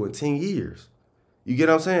 $500,000 on you in 10 years. You get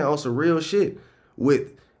what I'm saying? On some real shit.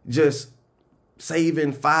 With just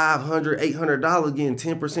saving $500, $800, getting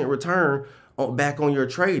 10% return back on your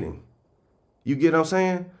trading. You get what I'm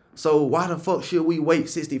saying? So why the fuck should we wait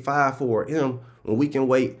 65 for M when we can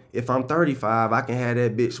wait? If I'm 35, I can have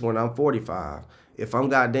that bitch when I'm 45. If I'm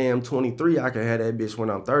goddamn 23, I can have that bitch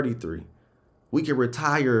when I'm 33. We can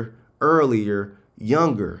retire earlier,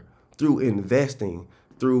 younger, through investing,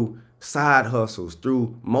 through side hustles,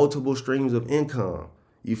 through multiple streams of income.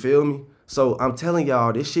 You feel me? So I'm telling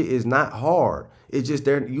y'all, this shit is not hard. It's just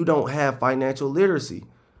you don't have financial literacy.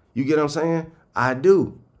 You get what I'm saying? I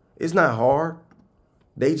do. It's not hard.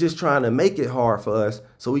 They just trying to make it hard for us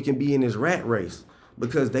so we can be in this rat race,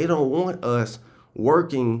 because they don't want us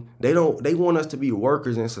working. They want us to be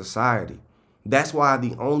workers in society. That's why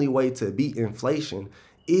the only way to beat inflation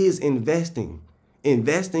is investing.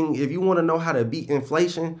 Investing, if you want to know how to beat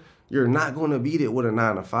inflation, you're not going to beat it with a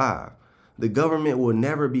 9-to-5. The government will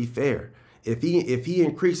never be fair. If he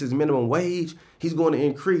increases minimum wage, he's going to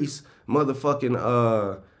increase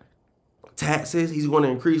motherfucking taxes. He's going to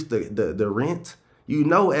increase the rent. You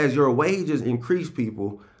know, as your wages increase,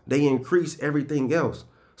 people, they increase everything else.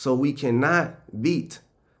 So we cannot beat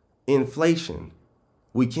inflation.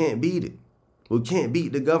 We can't beat it. We can't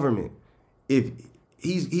beat the government. If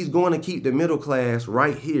he's going to keep the middle class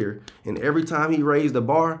right here, and every time he raised the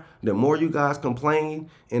bar, the more you guys complain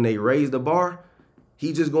and they raise the bar,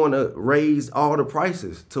 he's just going to raise all the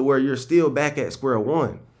prices to where you're still back at square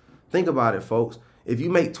one. Think about it, folks. If you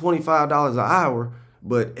make $25 an hour,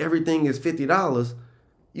 but everything is $50,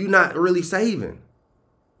 you're not really saving.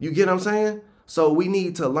 You get what I'm saying? So we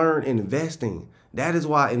need to learn investing. That is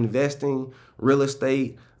why investing, real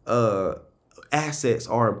estate, assets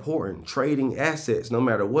are important. Trading assets, no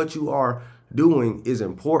matter what you are doing, is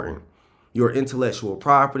important. your intellectual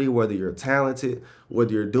property, whether you're talented,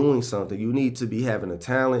 whether you're doing something, you need to be having a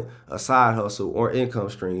talent, a side hustle, or income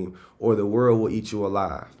stream, or the world will eat you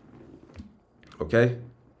alive. Okay?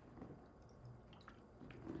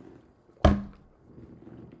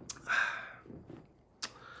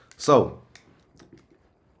 So,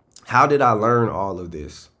 how did I learn all of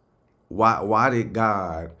this? Why did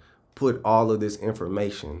God put all of this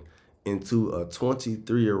information into a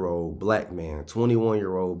 23-year-old black man,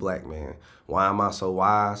 21-year-old black man? Why am I so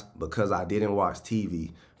wise? Because I didn't watch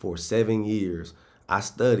TV for 7 years. I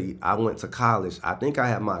studied. I went to college. I think I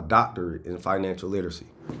had my doctorate in financial literacy.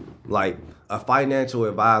 Like, a financial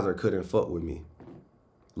advisor couldn't fuck with me.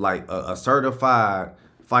 Like, a certified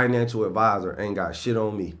financial advisor ain't got shit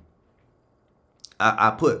on me.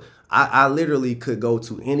 I literally could go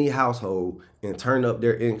to any household and turn up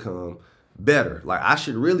their income better. Like, I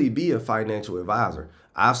should really be a financial advisor.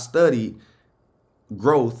 I've studied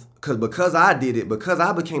growth because I did it, because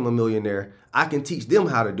I became a millionaire, I can teach them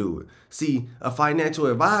how to do it. See, a financial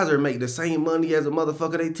advisor make the same money as a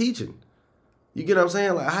motherfucker they teaching. You get what I'm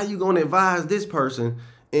saying? Like, how you gonna advise this person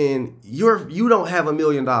and you don't have $1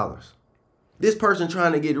 million? This person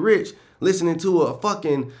trying to get rich listening to a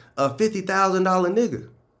fucking $50,000 nigga.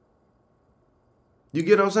 You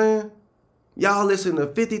get what I'm saying? Y'all listen to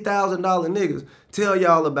 $50,000 niggas tell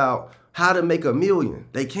y'all about how to make $1 million.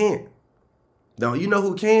 They can't. Now, you know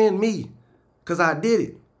who can? Me. Because I did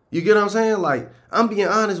it. You get what I'm saying? Like, I'm being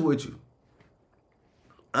honest with you.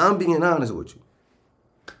 I'm being honest with you.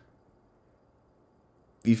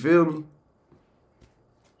 You feel me?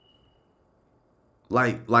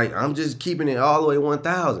 Like I'm just keeping it all the way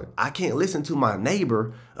 1,000. I can't listen to my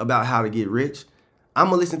neighbor about how to get rich. I'm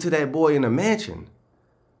going to listen to that boy in the mansion.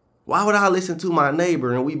 Why would I listen to my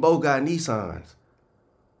neighbor and we both got Nissans?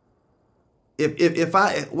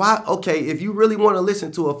 If you really want to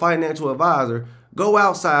listen to a financial advisor, go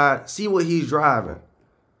outside, see what he's driving.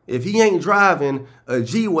 If he ain't driving a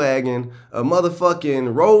G-Wagon, a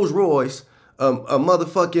motherfucking Rolls Royce, a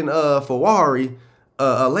motherfucking Ferrari,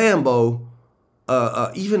 a Lambo,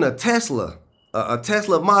 even a Tesla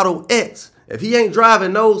Model X, if he ain't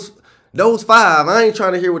driving those five, I ain't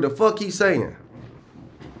trying to hear what the fuck he's saying.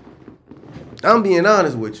 I'm being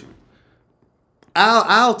honest with you.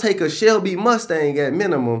 I'll take a Shelby Mustang at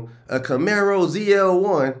minimum, a Camaro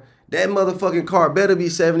ZL1. That motherfucking car better be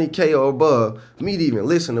 70K or above for me to even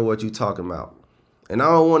listen to what you talking about. And I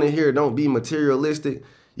don't want to hear, don't be materialistic.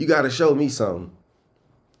 You got to show me something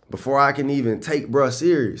before I can even take bruh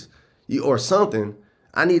serious. Or something.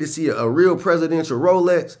 I need to see a real presidential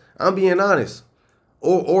Rolex. I'm being honest.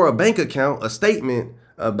 Or a bank account,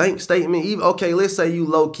 a bank statement. Even, okay, let's say you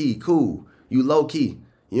low key, cool. You low key.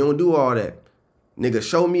 You don't do all that. Nigga,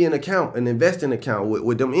 show me an account, an investing account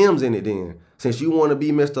with them M's in it then. Since you want to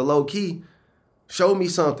be Mr. Low Key, show me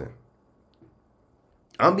something.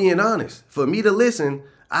 I'm being honest. For me to listen,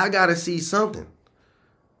 I got to see something.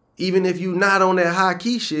 Even if you not on that high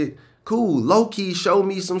key shit, cool. Low key, show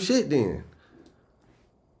me some shit then.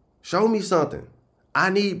 Show me something.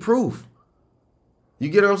 I need proof. You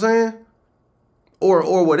get what I'm saying?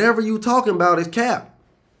 Or whatever you talking about is cap.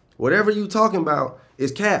 Whatever you talking about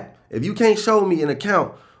is cap. If you can't show me an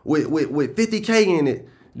account with 50K in it,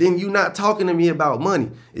 then you not talking to me about money.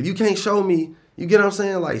 If you can't show me, you get what I'm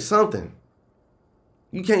saying? Like something.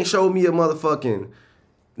 You can't show me a motherfucking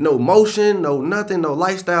no motion, no nothing, no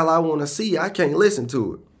lifestyle I want to see. I can't listen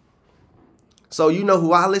to it. So you know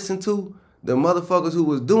who I listened to? The motherfuckers who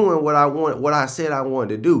was doing what I said I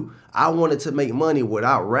wanted to do. I wanted to make money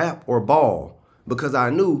without rap or ball because I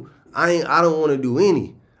knew I don't want to do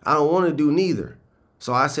any. I don't want to do neither.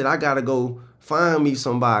 So I said I got to go find me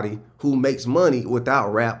somebody who makes money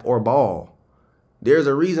without rap or ball. There's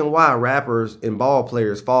a reason why rappers and ball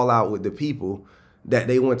players fall out with the people that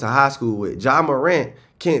they went to high school with. Ja Morant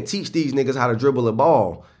can't teach these niggas how to dribble a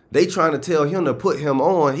ball. They trying to tell him to put him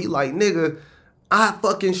on. He like, nigga, I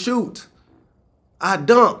fucking shoot. I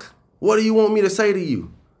dunk. What do you want me to say to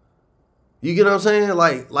you? You get what I'm saying?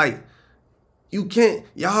 Like you can't,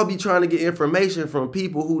 y'all be trying to get information from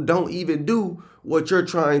people who don't even do what you're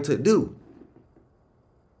trying to do.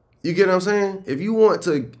 You get what I'm saying? If you want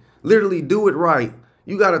to literally do it right,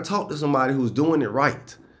 you got to talk to somebody who's doing it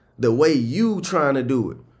right, the way you trying to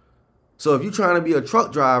do it. So if you trying to be a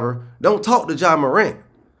truck driver, don't talk to Ja Morant.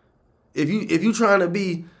 If you trying to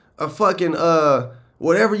be a fucking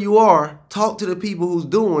whatever you are, talk to the people who's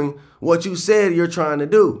doing what you said you're trying to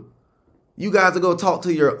do. You guys will go talk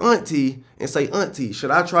to your auntie and say, auntie, should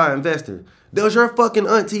I try investing? Does your fucking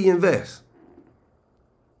auntie invest?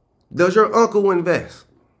 Does your uncle invest?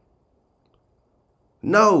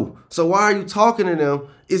 No. So why are you talking to them?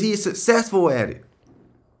 Is he successful at it?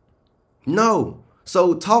 No.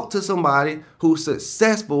 So talk to somebody who's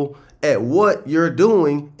successful at what you're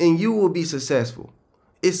doing and you will be successful.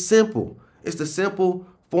 It's simple. It's the simple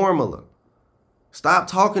formula. Stop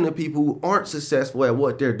talking to people who aren't successful at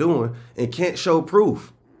what they're doing and can't show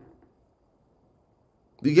proof.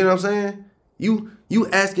 You get what I'm saying? You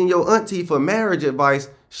asking your auntie for marriage advice.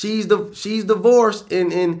 She's divorced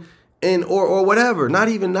or whatever. Not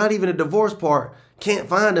even the divorce part. Can't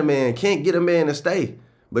find a man. Can't get a man to stay.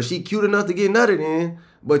 But she cute enough to get nutted in.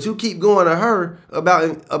 But you keep going to her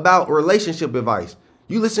about relationship advice.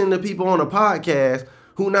 You listen to people on a podcast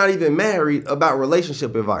who not even married about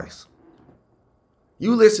relationship advice.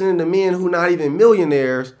 You listening to men who not even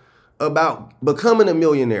millionaires about becoming a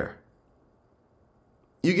millionaire.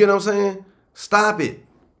 You get what I'm saying? Stop it.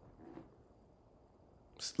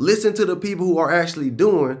 Listen to the people who are actually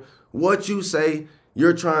doing what you say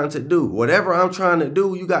you're trying to do. Whatever I'm trying to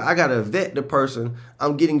do, I gotta vet the person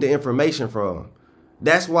I'm getting the information from.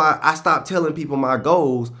 That's why I stopped telling people my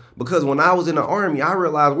goals, because when I was in the Army, I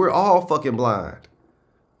realized we're all fucking blind.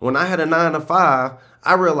 When I had a 9-to-5,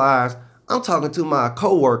 I realized I'm talking to my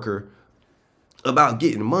coworker about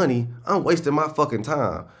getting money. I'm wasting my fucking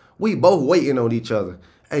time. We both waiting on each other.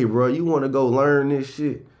 Hey, bro, you want to go learn this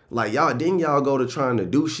shit? Like, y'all go to trying to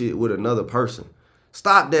do shit with another person.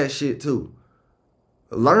 Stop that shit too.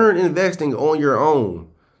 Learn investing on your own.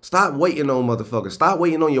 Stop waiting on motherfuckers. Stop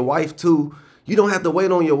waiting on your wife too. You don't have to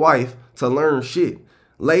wait on your wife to learn shit.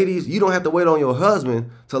 Ladies, you don't have to wait on your husband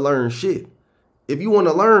to learn shit. If you want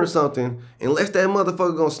to learn something, unless that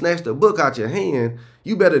motherfucker gonna snatch the book out your hand,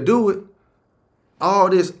 you better do it. All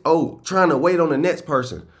this, trying to wait on the next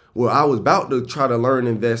person. Well, I was about to try to learn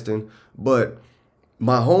investing, but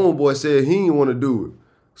my homeboy said he didn't want to do it.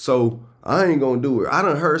 So I ain't gonna do it. I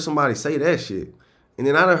done heard somebody say that shit. And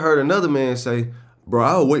then I done heard another man say, bro,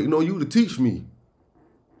 I was waiting on you to teach me.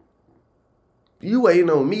 You waiting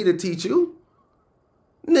on me to teach you?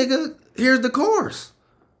 Nigga, here's the course.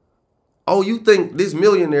 Oh, you think this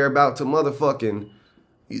millionaire about to motherfucking,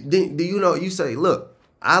 do you know, you say, look,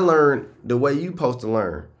 I learned the way you supposed to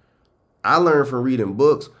learn. I learned from reading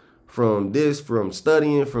books, from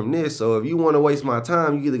studying, from this. So if you want to waste my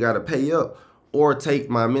time, you either got to pay up or take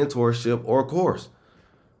my mentorship or course.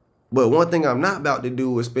 But one thing I'm not about to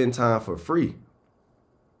do is spend time for free.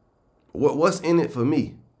 What's in it for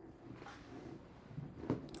me?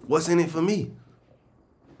 What's in it for me?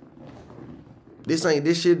 This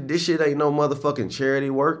shit ain't no motherfucking charity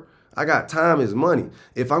work. I got time is money.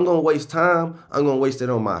 If I'm gonna waste time, I'm gonna waste it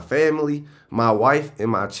on my family, my wife, and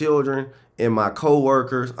my children, and my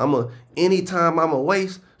co-workers. Any time I'm gonna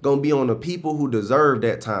waste, gonna be on the people who deserve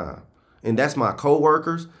that time. And that's my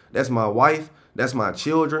co-workers, that's my wife, that's my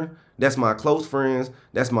children, that's my close friends,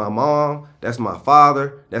 that's my mom, that's my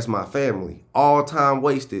father, that's my family. All time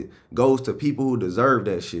wasted goes to people who deserve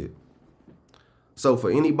that shit. So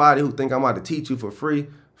for anybody who think I'm about to teach you for free,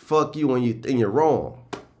 fuck you and you're wrong.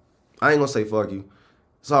 I ain't gonna say fuck you.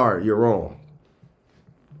 Sorry, you're wrong.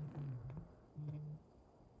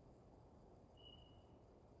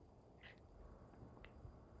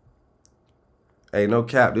 Hey, no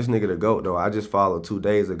cap, this nigga the GOAT though. I just followed 2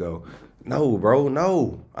 days ago. No, bro,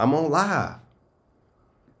 no. I'm on live.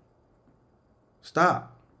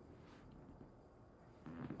 Stop.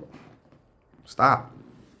 Stop.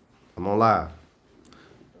 I'm on live.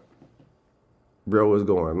 Bro was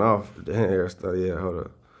going off. Yeah, hold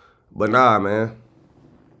up. But nah, man.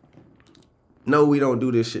 No, we don't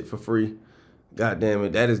do this shit for free. God damn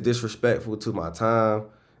it. That is disrespectful to my time.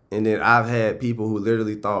 And then I've had people who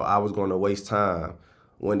literally thought I was going to waste time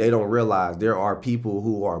when they don't realize there are people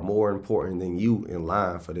who are more important than you in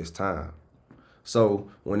line for this time. So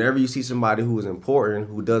whenever you see somebody who is important,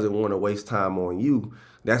 who doesn't want to waste time on you,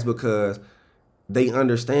 that's because they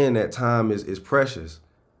understand that time is precious.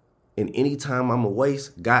 And any time I'm going to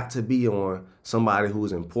waste got to be on somebody who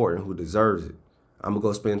is important, who deserves it. I'm going to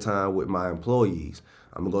go spend time with my employees.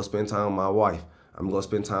 I'm going to go spend time with my wife. I'm going to go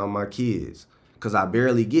spend time with my kids. Because I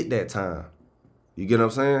barely get that time. You get what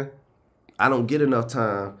I'm saying? I don't get enough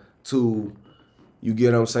time to, you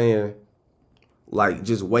get what I'm saying, like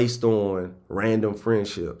just waste on random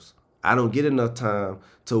friendships. I don't get enough time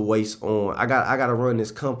to waste on, I gotta run this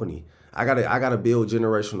company. I gotta build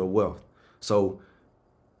generational wealth. So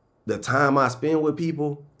the time I spend with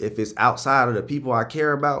people, if it's outside of the people I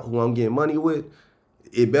care about, who I'm getting money with,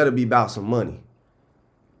 it better be about some money.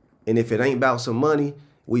 And if it ain't about some money,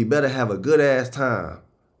 we better have a good ass time.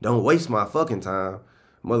 Don't waste my fucking time.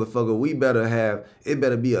 Motherfucker, it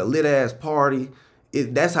better be a lit ass party.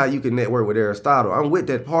 That's how you can network with Aristotle. I'm with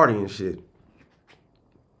that party and shit.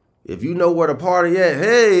 If you know where the party at,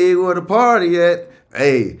 hey, where the party at?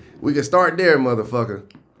 Hey, we can start there, motherfucker.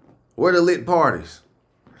 Where the lit parties?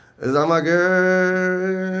 It's all my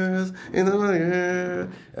girls, and all my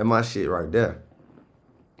girls. And my shit right there.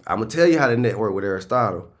 I'm going to tell you how to network with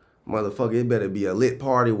Aristotle. Motherfucker, it better be a lit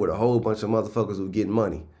party with a whole bunch of motherfuckers who getting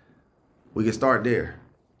money. We can start there.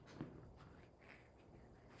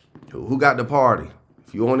 Who got the party?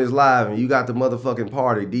 If you on this live and you got the motherfucking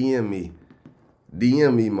party, DM me.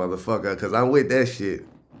 DM me, motherfucker, because I'm with that shit.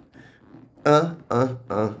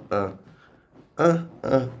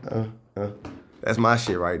 That's my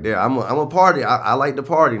shit right there. I'm a party. I like the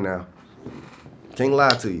party now. Can't lie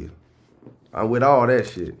to you. I'm with all that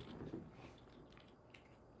shit.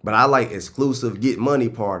 But I like exclusive get money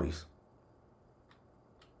parties.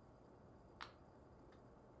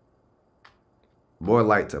 Boy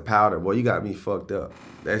like to powder. Boy, you got me fucked up.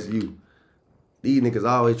 That's you. These niggas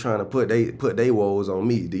always trying to put they woes on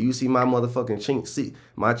me. Do you see my motherfucking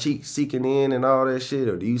my cheek seeking in and all that shit?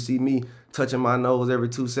 Or do you see me touching my nose every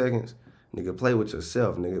 2 seconds? Nigga, play with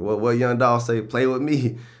yourself, nigga. What Young Dog say? Play with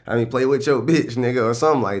me. I mean, play with your bitch, nigga, or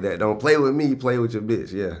something like that. Don't play with me, play with your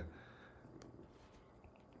bitch, yeah.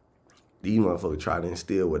 These motherfuckers try to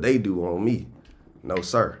instill what they do on me. No,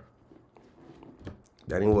 sir.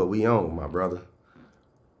 That ain't what we on, my brother.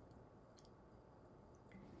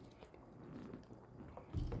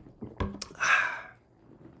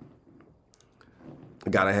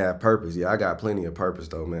 Gotta have purpose. Yeah, I got plenty of purpose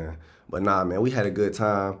though, man. But nah, man, we had a good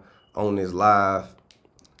time on this live.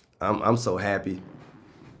 I'm so happy,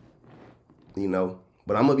 you know.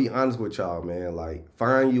 But I'm gonna be honest with y'all, man. Like,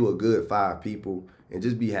 find you a good 5 people and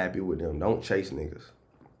just be happy with them. Don't chase niggas.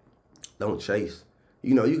 Don't chase.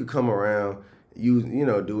 You know, you can come around, you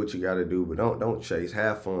know, do what you gotta do, but don't chase.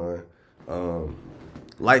 Have fun.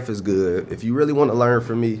 Life is good. If you really want to learn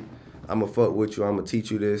from me, I'ma fuck with you. I'ma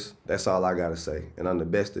teach you this. That's all I gotta say. And I'm the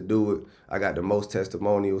best to do it. I got the most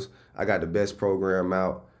testimonials. I got the best program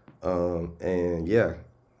out. And yeah,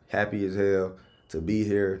 happy as hell to be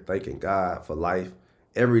here. Thanking God for life.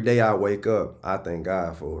 Every day I wake up, I thank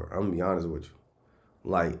God for it. I'm gonna be honest with you.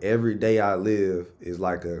 Like, every day I live is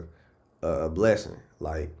like a blessing.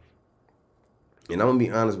 Like, and I'm gonna be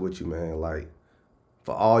honest with you, man. Like,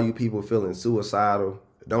 for all you people feeling suicidal,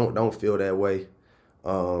 don't feel that way.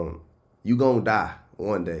 You gonna die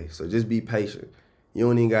one day, so just be patient. You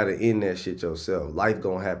don't even gotta end that shit yourself. Life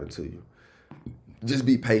gonna happen to you. Just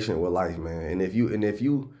be patient with life, man. And if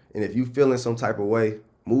you feeling some type of way,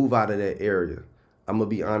 move out of that area. I'm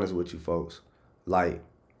gonna be honest with you, folks. Like,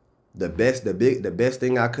 the best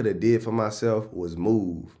thing I could have did for myself was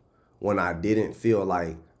move when I didn't feel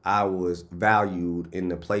like I was valued in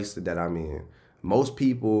the place that I'm in. Most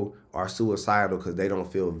people are suicidal because they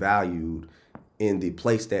don't feel valued in the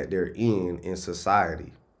place that they're in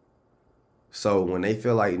society. So when they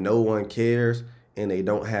feel like no one cares and they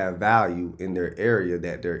don't have value in their area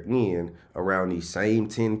that they're in around these same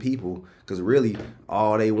 10 people, because really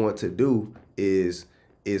all they want to do is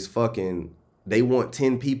fucking, they want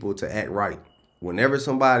 10 people to act right. Whenever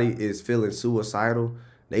somebody is feeling suicidal,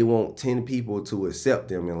 they want 10 people to accept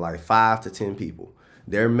them, in like 5 to 10 people.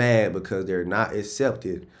 They're mad because they're not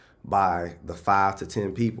accepted by the 5 to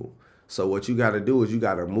 10 people. So what you got to do is you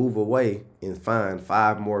got to move away and find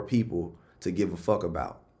 5 more people to give a fuck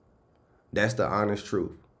about. That's the honest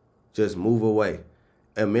truth. Just move away.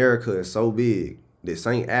 America is so big. This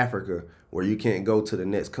ain't Africa where you can't go to the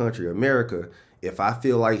next country. America, if I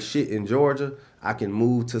feel like shit in Georgia, I can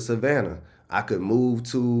move to Savannah. I could move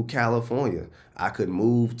to California. I could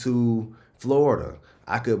move to Florida.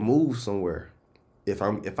 I could move somewhere. If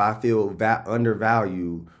I feel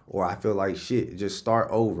undervalued or I feel like shit, just start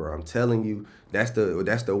over. I'm telling you, that's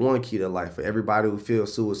the one key to life. For everybody who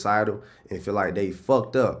feels suicidal and feel like they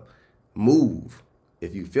fucked up, move.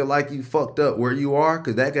 If you feel like you fucked up where you are,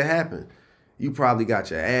 because that could happen. You probably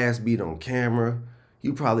got your ass beat on camera.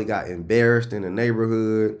 You probably got embarrassed in the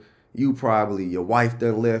neighborhood. Your wife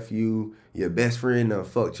done left you. Your best friend done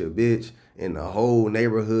fucked your bitch. And the whole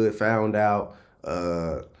neighborhood found out.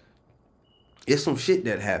 It's some shit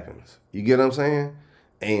that happens. You get what I'm saying?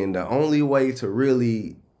 And the only way to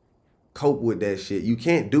really cope with that shit, you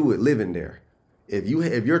can't do it living there. If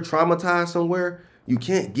you're traumatized somewhere, you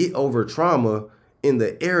can't get over trauma in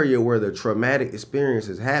the area where the traumatic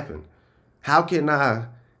experiences happen. How can I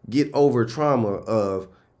get over trauma of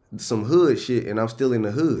some hood shit and I'm still in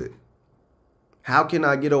the hood? How can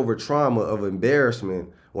I get over trauma of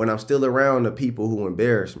embarrassment when I'm still around the people who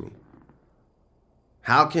embarrass me?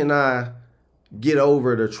 How can I get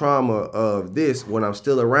over the trauma of this when I'm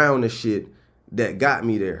still around the shit that got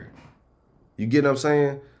me there? You get what I'm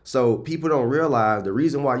saying? So people don't realize the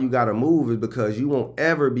reason why you got to move is because you won't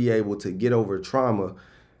ever be able to get over trauma.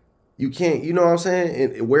 You can't, you know what I'm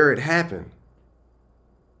saying? And where it happened.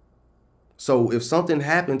 So if something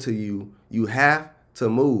happened to you, you have to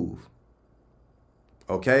move.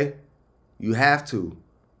 Okay? You have to.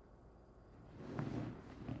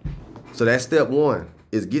 So that's step one,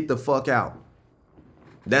 is get the fuck out.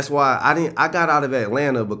 That's why I got out of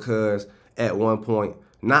Atlanta because at one point,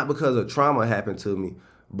 not because of trauma happened to me,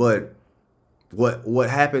 but what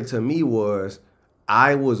happened to me was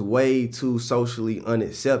I was way too socially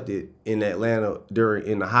unaccepted in Atlanta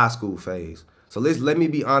in the high school phase. So let me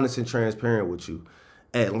be honest and transparent with you.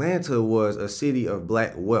 Atlanta was a city of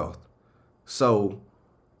black wealth. So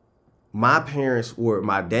my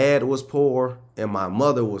dad was poor and my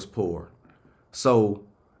mother was poor. So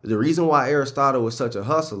the reason why Aristotle was such a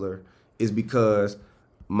hustler is because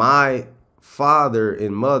my father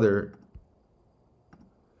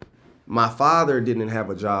didn't have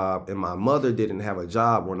a job and my mother didn't have a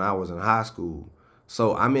job when I was in high school.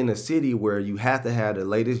 So I'm in a city where you have to have the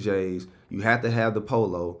latest J's, you have to have the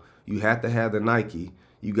Polo, you have to have the Nike,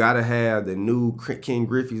 you got to have the new Ken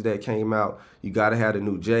Griffey's that came out, you got to have the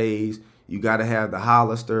new J's, you got to have the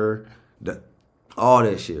Hollister, all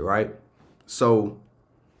that shit, right? So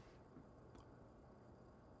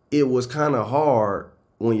it was kind of hard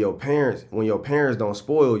when your parents don't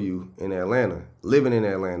spoil you in Atlanta, living in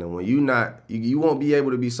Atlanta, when you won't be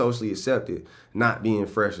able to be socially accepted not being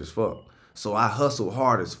fresh as fuck. So I hustled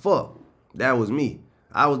hard as fuck. That was me.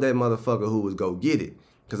 I was that motherfucker who was go get it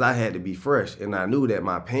because I had to be fresh, and I knew that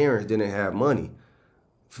my parents didn't have money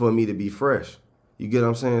for me to be fresh. You get what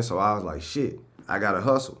I'm saying? So I was like, shit, I gotta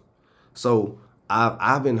hustle. So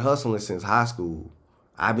I've been hustling since high school.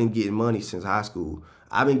 I've been getting money since high school.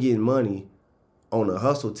 I've been getting money on a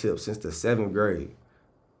hustle tip since the 7th grade.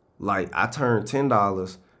 Like I turned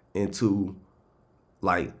 $10 into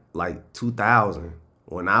like 2000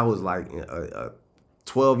 when I was like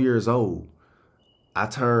 12 years old. I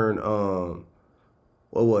turned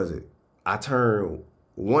what was it? I turned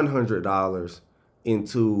 $100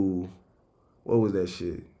 into what was that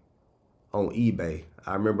shit? On eBay.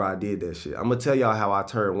 I remember I did that shit. I'm gonna tell y'all how I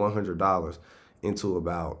turned $100 into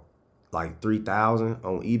about like 3,000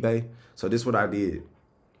 on eBay. So this is what I did.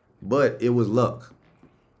 But it was luck.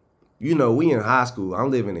 You know, we in high school.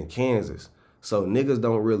 I'm living in Kansas. So niggas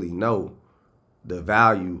don't really know the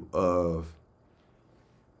value of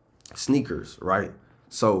sneakers, right?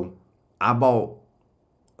 So I bought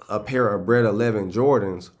a pair of Bred 11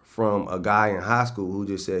 Jordans from a guy in high school who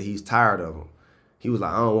just said he's tired of them. He was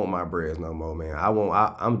like, I don't want my Breds no more, man.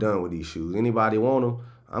 I'm done with these shoes. Anybody want them?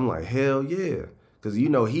 I'm like, hell yeah. Cause you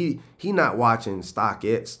know, he not watching stock.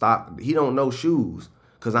 He don't know shoes.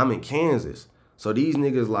 Cause I'm in Kansas. So these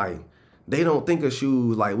niggas like, they don't think of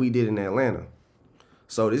shoes like we did in Atlanta.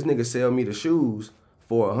 So this nigga sell me the shoes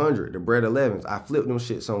for 100, the Bred 11s. I flipped them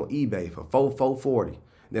shits on eBay for $440.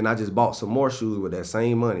 Then I just bought some more shoes with that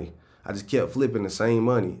same money. I just kept flipping the same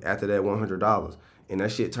money after that $100. And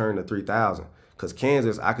that shit turned to 3,000. Cause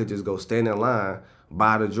Kansas, I could just go stand in line,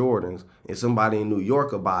 buy the Jordans, and somebody in New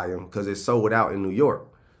York would buy them because it's sold out in New York.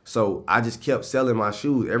 So I just kept selling my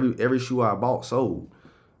shoes. Every shoe I bought sold.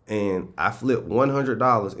 And I flipped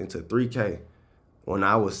 $100 into $3K when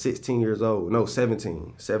I was 16 years old. No,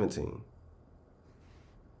 17.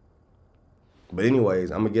 But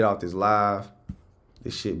anyways, I'm gonna get off this live.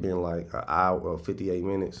 This shit been like an hour or 58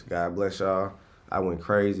 minutes. God bless y'all. I went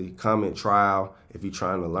crazy. Comment trial if you're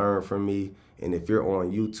trying to learn from me. And if you're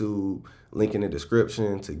on YouTube, link in the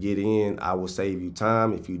description to get in. I will save you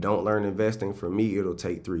time. If you don't learn investing from me, it'll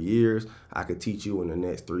take 3 years. I could teach you in the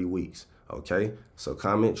next 3 weeks. Okay? So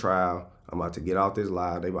comment trial. I'm about to get off this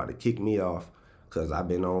live. They about to kick me off because I've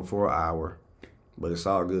been on for an hour. But it's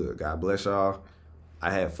all good. God bless y'all.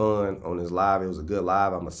 I had fun on this live. It was a good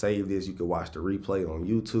live. I'm going to save this. You can watch the replay on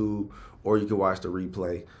YouTube, or you can watch the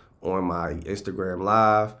replay on my Instagram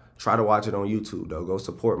live. Try to watch it on YouTube, though. Go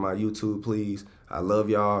support my YouTube, please. I love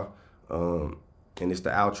y'all. And it's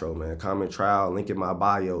the outro, man. Comment trial, link in my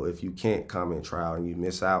bio. If you can't comment trial and you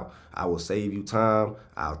miss out, I will save you time.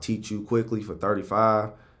 I'll teach you quickly for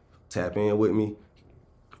 35. Tap in with me.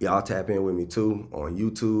 Y'all tap in with me, too, on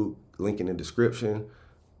YouTube. Link in the description.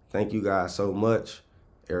 Thank you guys so much.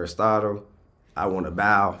 Aristotle, I want to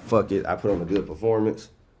bow. Fuck it. I put on a good performance.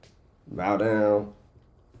 Bow down.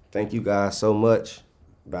 Thank you guys so much.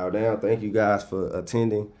 Bow down. Thank you guys for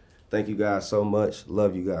attending. Thank you guys so much.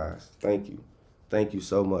 Love you guys. Thank you. Thank you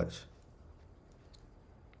so much.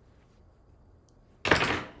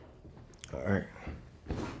 All right.